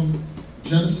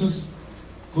Genesis.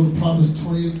 Go to Proverbs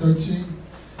 28:13.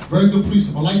 Very good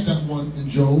precept. I like that one in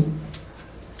Job.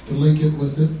 To link it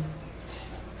with it.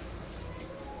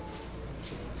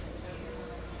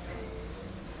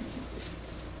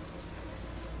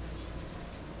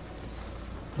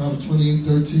 Proverbs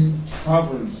 28:13.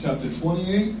 Proverbs chapter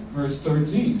 28, verse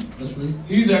 13. Let's read.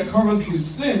 He that covereth his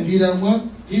sins. He that what?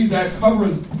 He that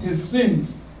covereth his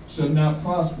sins shall not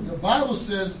prosper. The Bible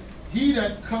says, he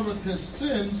that covereth his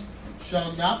sins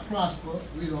shall not prosper.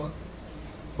 Read on.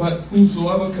 But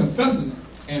whosoever confesseth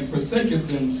and forsaketh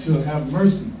them shall have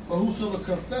mercy. But whosoever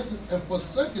confesseth and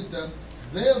forsaketh them,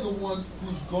 they're the ones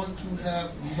who's going to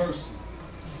have mercy.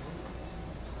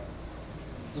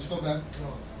 Let's go back.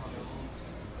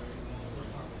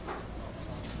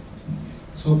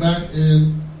 So back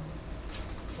in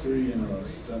 3 and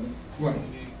 7. What?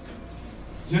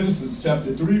 Genesis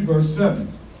chapter 3, verse 7.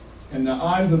 And the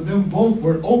eyes of them both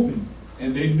were open,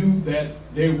 and they knew that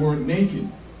they were naked.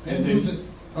 They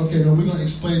Okay, now we're going to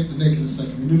explain the naked in a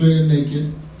second. We knew that they're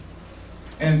naked.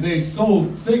 And they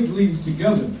sewed fig leaves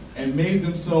together and made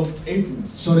themselves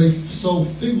aprons. So they sewed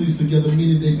fig leaves together,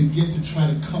 meaning they begin to try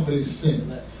to cover their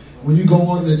sins. When you go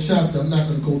on in the chapter, I'm not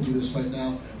going to go through this right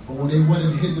now, but when they went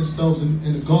and hid themselves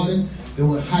in the garden, they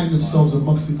were hiding themselves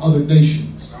amongst the other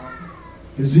nations.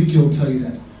 Ezekiel will tell you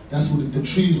that. That's what the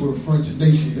trees were referring to,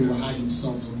 nations they were hiding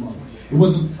themselves among. It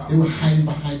wasn't, they were hiding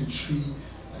behind the tree.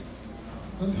 Like,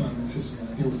 one time in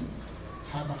Christianity, they was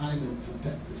hiding behind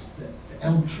the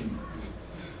elm tree.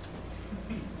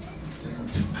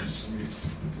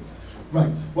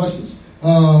 Right, watch this.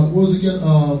 What was it again?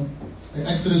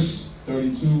 Exodus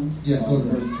 32. Yeah, go to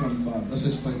verse 25. Let's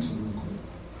explain to them real quick.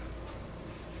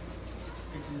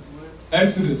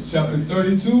 Exodus chapter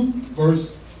 32,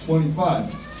 verse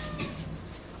 25.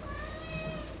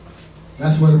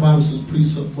 That's why the Bible says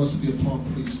precept must be upon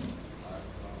precept.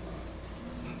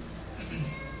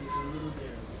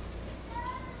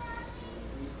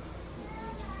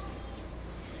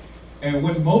 And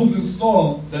when Moses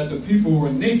saw that the people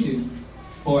were naked,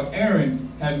 for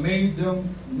Aaron had made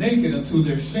them naked unto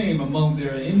their shame among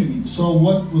their enemies. So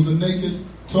what was the naked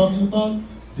talking about?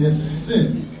 Their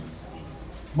sins.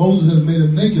 Moses has made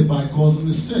them naked by causing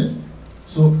the sin.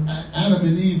 So Adam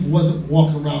and Eve wasn't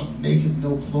walking around naked,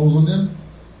 no clothes on them.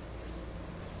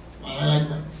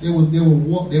 They were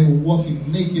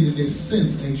walking naked in their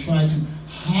sins, and they tried to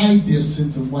hide their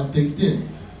sins and what they did.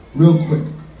 Real quick,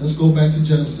 let's go back to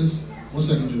Genesis. 1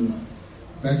 second, Drew.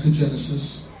 Back to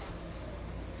Genesis.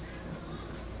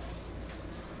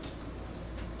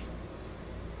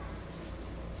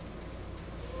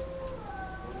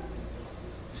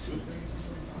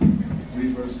 Read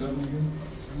verse 7 again.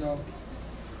 No.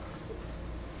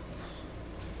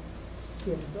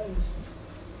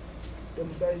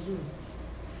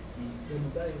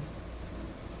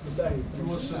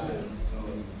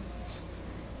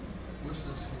 What's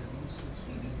this here?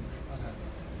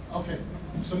 Okay,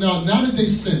 so now that they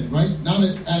sinned, right? Now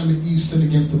that Adam and Eve sinned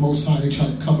against the Most High, they try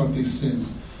to cover up their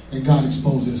sins, and God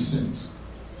exposed their sins.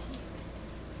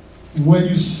 When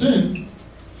you sin,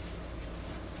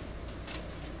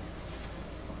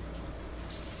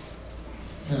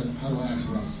 how do I ask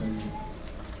what I say?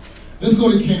 Let's go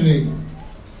to Cain and Abel.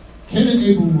 Cain and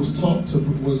Abel was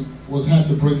had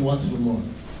to bring what to the Lord?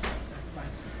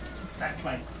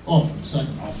 Offering,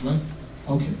 sacrifice, right?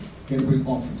 Okay, they had to bring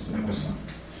offerings to the Most High.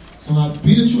 So now,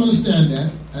 be that you understand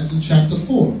that, that's in chapter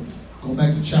 4. Go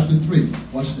back to chapter 3.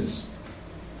 Watch this.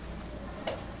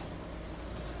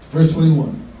 Verse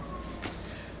 21.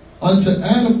 Unto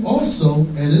Adam also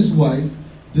and his wife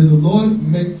did the Lord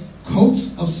make coats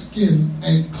of skins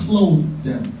and clothed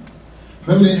them.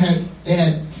 Remember, they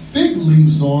had fig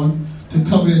leaves on to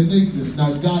cover their nakedness.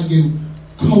 Now God gave them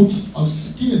coats of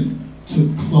skin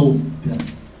to clothe them.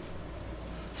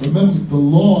 Remember, the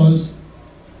laws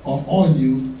are on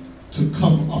you to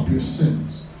cover up your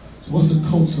sins. So what's the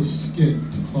coats of skin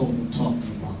to clothe them talking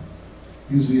about?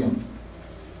 Usually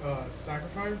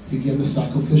sacrifice? He gave the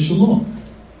sacrificial law.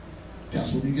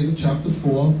 That's when we get to chapter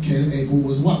 4. Cain and Abel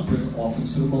was what? Bringing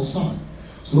offerings to the Most High.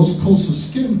 So those coats of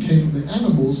skin came from the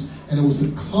animals, and it was to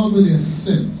cover their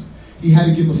sins. He had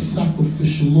to give a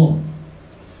sacrificial law.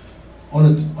 On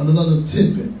another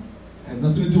tidbit, had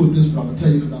nothing to do with this, but I'm going to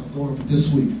tell you because I'm going over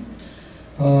this week.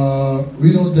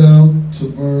 Read on down to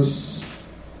verse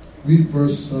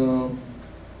 24.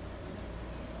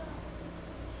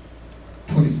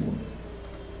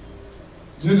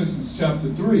 Genesis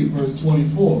chapter 3, verse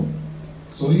 24.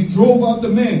 So he drove out the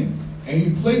men, and he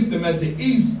placed them at the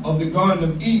east of the Garden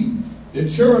of Eden, the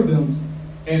cherubims,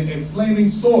 and a flaming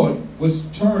sword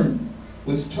which turned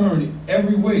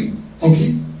every way.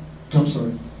 I'm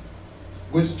sorry.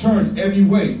 Which turned every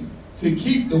way to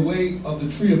keep the way of the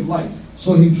tree of life.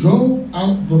 So he drove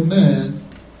out the man.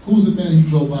 Who's the man he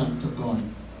drove out of the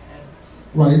garden?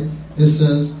 Right. It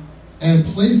says, and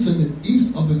placed him in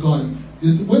east of the garden.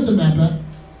 Where's the map at?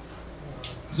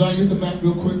 Does I get the map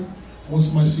real quick? I want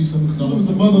somebody to see something. Jerusalem is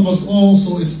the mother of us all,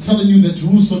 so it's telling you that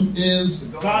Jerusalem is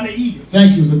the Garden of Eden.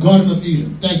 Thank you. It's the Garden of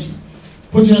Eden. Thank you.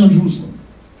 Put your hand on Jerusalem.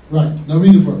 Right. Now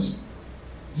read the verse.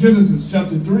 Genesis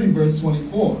chapter 3, verse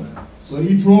 24. So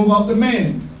he drove out the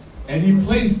man, and he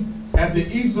placed at the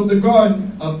east of the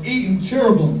Garden of Eden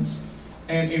cherubims,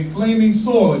 and a flaming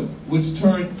sword which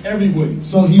turned every way.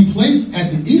 So he placed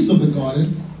at the east of the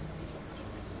garden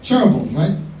cherubims,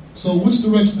 right? So which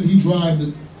direction did he drive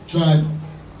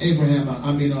Abraham out?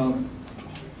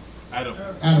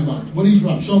 Adam out. What did he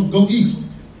drive? Show him, go east.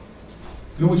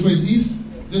 You know which way is east?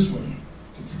 This way.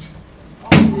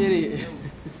 Idiot.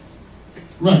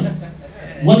 Right.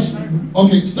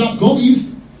 Okay, stop. Go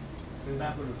east.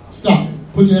 Stop.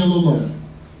 Put your hand a little lower.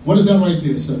 What is that right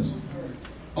there, it says?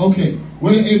 Okay,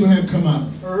 where did Abraham come out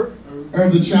of? Ur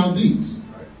of the Chaldees.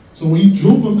 So when he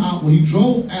drove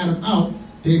Adam out,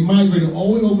 they migrated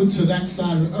all the way over to that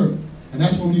side of the earth. And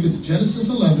that's when you get to Genesis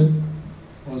 11,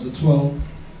 or is it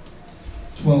 12?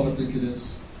 12, I think it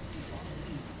is.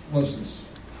 What's this?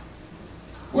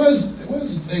 Where's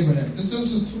Abraham? It's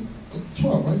Genesis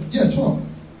 12, right? Yeah, 12.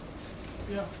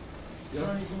 Yeah.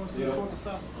 Yeah. Yeah.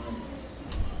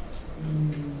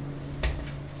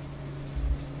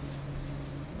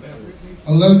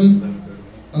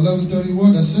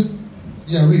 11:31, that's it?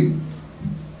 Yeah, read.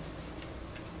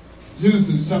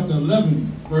 Genesis chapter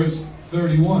 11, verse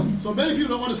 31. So many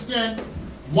people don't understand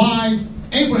why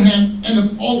Abraham ended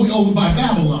up all the way over by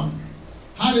Babylon.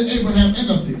 How did Abraham end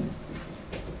up there?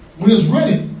 When it's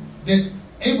written that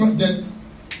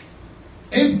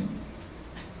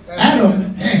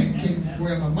Adam, can't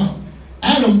wear my mouth.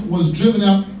 Adam was driven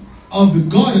out of the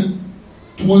garden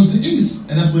towards the east,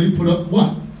 and that's when he put up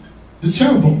what? The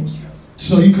cherubims.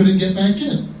 So he couldn't get back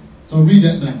in. So read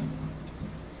that now.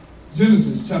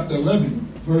 Genesis chapter 11,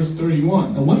 verse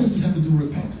 31. Now what does this have to do with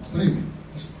repentance? But anyway.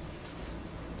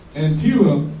 And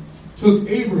Terah took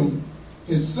Abram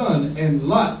his son, and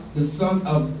Lot the son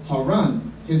of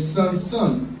Haran his son's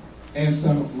son, and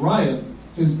Sarai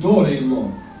his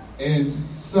daughter-in-law, and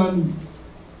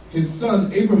his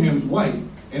son Abraham's wife,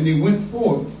 and they went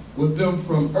forth with them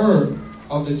from Ur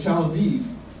of the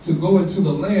Chaldees to go into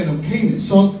the land of Canaan.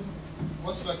 So,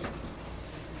 1 second.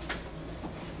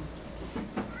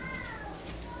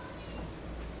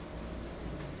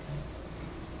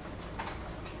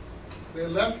 They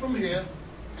left from here,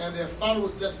 and their final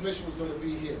destination was going to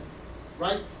be here,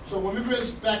 right? So when we read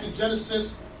this back in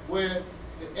Genesis, where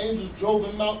the angels drove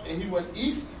him out, and he went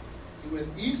east,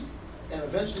 and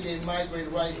eventually they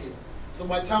migrated right here. So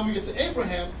by the time we get to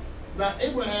Abraham, now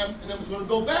Abraham and them was going to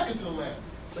go back into the land.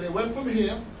 So they went from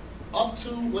here up to,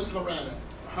 what's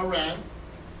Haran,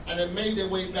 and then made their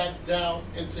way back down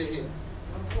into here.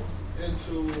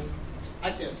 Into,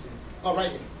 I can't see it. Oh, right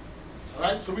here. All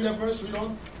right, so read that verse, read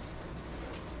on.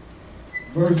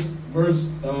 Verse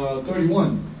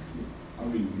 31. I'll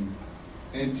read it.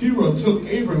 And Terah took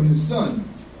Abram his son,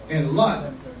 and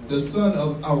Lot the son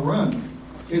of Haran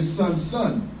his son's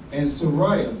son, and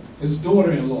Sarai his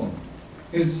daughter-in-law,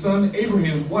 his son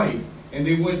Abraham's wife, and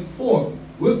they went forth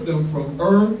with them from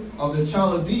Ur of the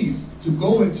Chaldees to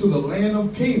go into the land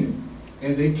of Canaan.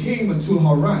 And they came into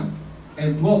Haran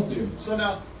and dwelt there. So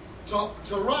now,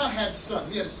 Terah had sons.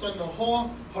 He had a son Nahor,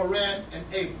 Haran, and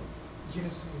Abram.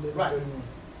 Right.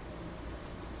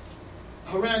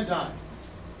 Haran died.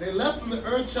 They left from the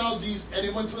Ur Chaldees and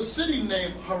they went to a city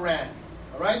named Haran.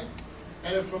 All right?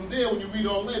 And then from there, when you read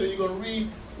on later, you're going to read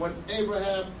when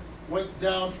Abraham went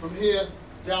down from here,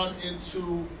 down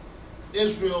into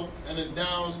Israel, and then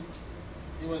down,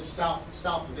 he went south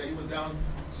of there. He went down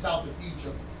south of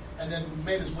Egypt, and then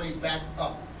made his way back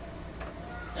up.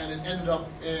 And it ended up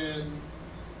in,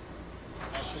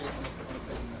 I'll show you on the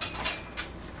page now.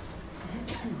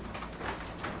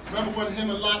 Remember when him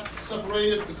and Lot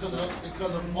separated because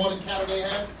of all the cattle they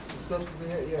had? The substance they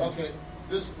had, yeah. Okay,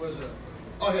 this was here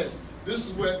it is. This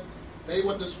is where they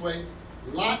went this way.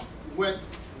 Lot went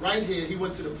right here. He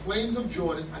went to the plains of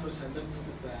Jordan. I know this had nothing to do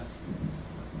with fast.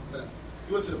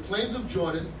 He went to the plains of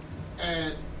Jordan,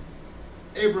 and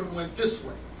Abram went this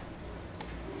way.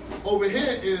 Over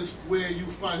here is where you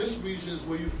find, this region is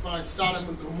where you find Sodom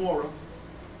and Gomorrah,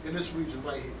 in this region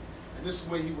right here. And this is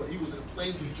where he went. He was in the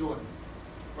plains of Jordan,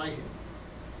 right here.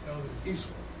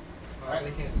 Eastward. All right,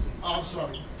 they can't see. Oh, I'm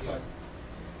sorry. Sorry.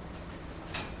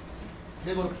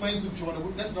 Here go the plains of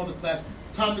Jordan. That's another class.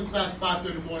 Time to class 5:30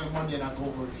 in the morning Monday, and I'll go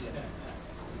over it again.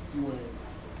 If you want to.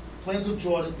 Plains of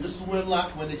Jordan. This is where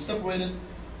Lot, when they separated,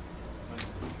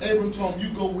 Abram told him, you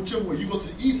go whichever way. You go to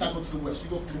the east, I go to the west. You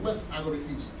go from the west, I go to the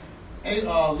east.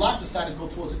 Lot decided to go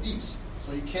towards the east.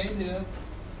 So he came here,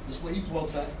 this is where he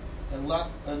dwelt at, and Lot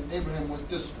and Abraham went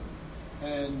this way.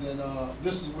 And then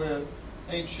this is where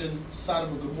ancient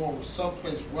Sodom and Gomorrah was,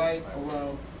 someplace right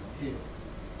around here.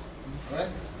 All right?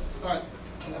 All right.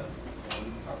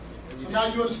 So now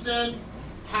you understand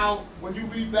how, when you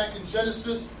read back in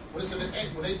Genesis, when they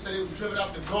said they were driven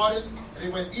out the garden and they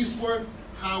went eastward,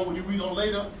 how when you read on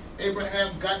later,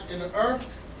 Abraham got in the earth.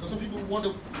 Because some people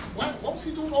wonder, what was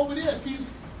he doing over there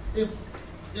if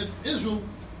Israel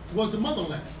was the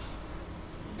motherland?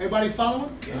 Everybody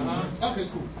following? Yeah. Okay,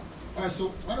 cool. All right,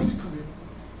 so why don't we come here?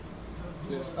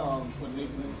 Just when they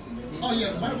Oh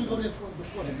yeah, why don't we go there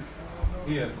before that?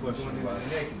 He had a question about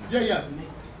it. Yeah.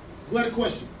 Who had a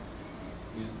question?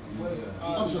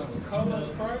 I'm sorry. Color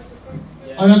of Christ?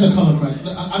 Oh, not the color of Christ.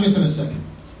 I'll get to that in a second.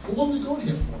 what were we going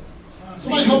here for?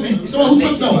 Somebody help me. Somebody who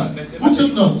took notes? Who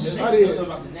took notes? I did.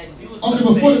 Okay,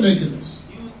 before the nakedness.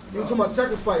 You're talking about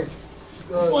sacrifice.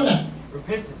 Before that.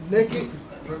 Repentance. Naked.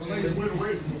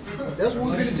 That's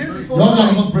what we get attention for. Y'all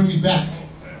gotta help bring me back.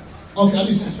 Okay, I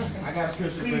need some. I got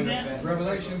scripture to bring us back.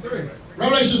 Revelation 3.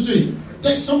 Revelation 3.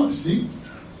 Thanks so much. See?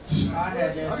 I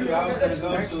had that too. I was going to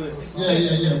go to it. Yeah,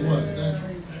 it was.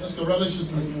 Thank you. Let's go. Revelation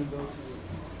 3.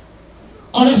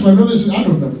 Oh, that's right. Revelation. I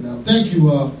don't remember now. Thank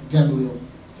you, Gamaliel.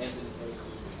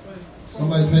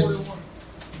 Somebody pays.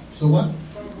 So what?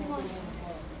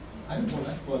 I didn't know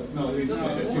that. But no, you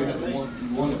said that you had the one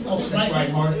you wanted. Oh, That's right,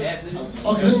 heart.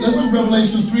 Okay, let's do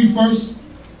Revelation 3 first.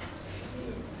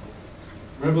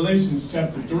 Revelation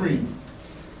chapter 3,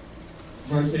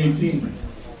 verse 18.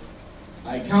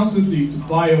 I counsel thee to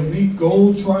buy of me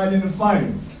gold tried in the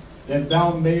fire, that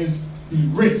thou mayest be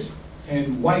rich,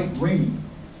 and white raiment,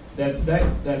 that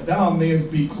thou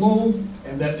mayest be clothed,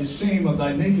 and that the shame of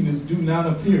thy nakedness do not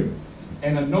appear,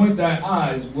 and anoint thy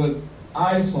eyes with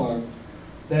eye salve,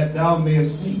 that thou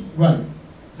mayest see. Right.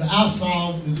 The eye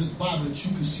salve is this Bible that you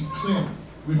can see clearly.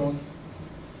 We don't.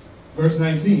 Verse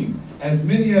 19. As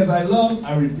many as I love,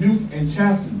 I rebuke and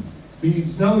chasten. Be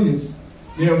zealous,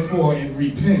 therefore, and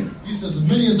repent. He says, as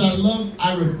many as I love,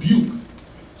 I rebuke.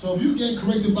 So if you get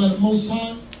corrected by the Most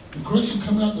High, the correction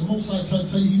coming out the Most High is trying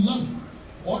to tell you He loves you.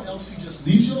 Or else He just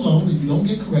leaves you alone if you don't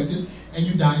get corrected and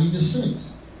you die in your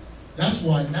sins. That's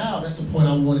why now, that's the point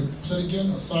I wanted. Say it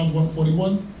again, Psalm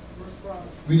 141.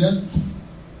 Read that.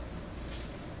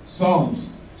 Psalms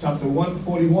chapter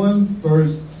 141,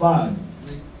 verse 5.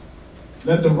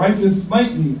 Let the righteous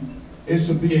smite me, it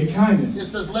shall be a kindness. It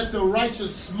says, let the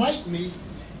righteous smite me,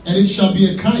 and it shall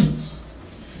be a kindness.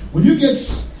 When you get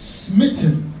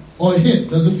smitten or hit,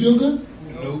 does it feel good?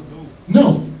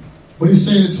 No. But he's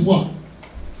saying it's what?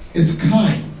 It's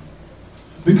kind.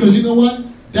 Because you know what?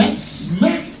 That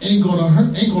smack ain't gonna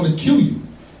hurt, ain't gonna kill you.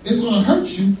 It's gonna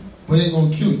hurt you, but it ain't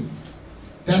gonna kill you.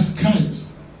 That's kindness.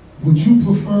 Would you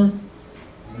prefer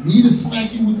me to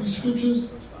smack you with these scriptures,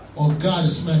 or God to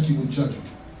smack you with judgment?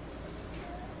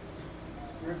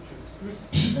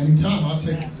 Anytime, I'll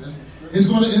take it. It's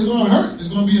gonna hurt. It's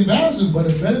gonna be embarrassing, but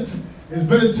it's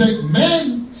better to take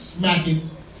man smacking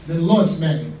than the Lord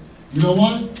smacking. You know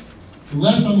what? The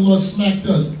last time the Lord smacked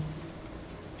us,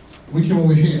 we came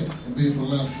over here and been for the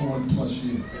last 4+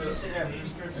 years.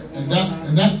 And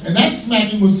that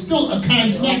smacking was still a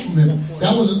kind smack from him.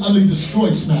 That was an utterly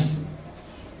destroyed smacking.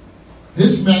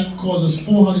 His smack caused us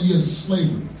 400 years of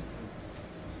slavery.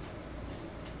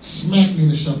 Smack me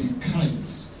and it shall be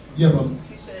kindness. Yeah, brother. Can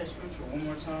you say that scripture one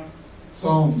more time?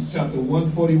 Psalms chapter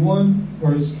 141,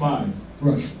 verse 5.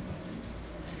 Right.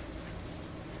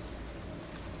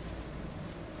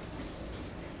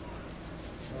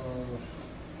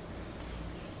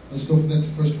 Let's go from that to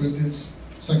 1 Corinthians.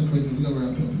 2 Corinthians, we're going to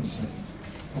wrap it up in a second.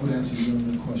 I'm going to answer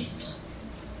your questions.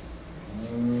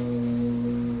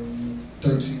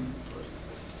 13.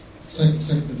 2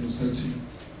 Corinthians 13.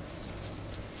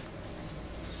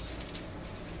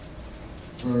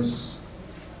 Verse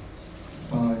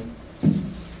 5.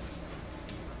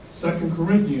 2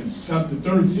 Corinthians chapter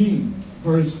 13,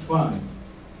 verse 5.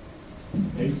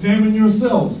 Examine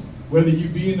yourselves, whether you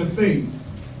be in the faith.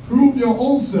 Prove your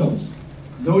own selves.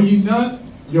 Know ye not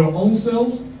your own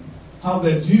selves, how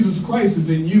that Jesus Christ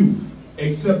is in you,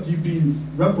 except you be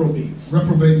reprobates.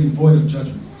 Reprobate means void of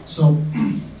judgment. So,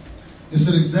 it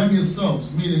said examine yourselves,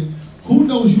 meaning, who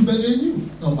knows you better than you?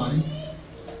 Nobody.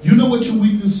 You know what your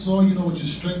weaknesses are, you know what your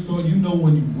strengths are, you know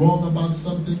when you're wrong about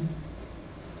something.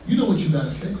 You know what you got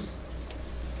to fix.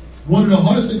 One of the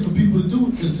hardest things for people to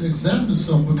do is to examine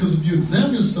yourself, because if you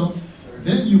examine yourself,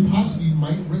 then you possibly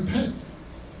might repent.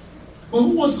 But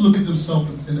who wants to look at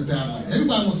themselves in a bad light?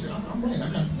 Everybody wants to say, I'm right, I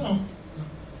got, no.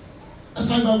 That's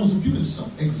how everybody wants to view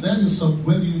themselves. Examine yourself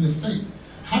whether you're in the faith.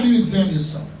 How do you examine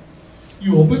yourself?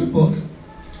 You open the book,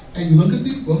 and you look at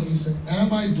the book, and you say,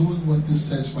 am I doing what this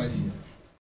says right here?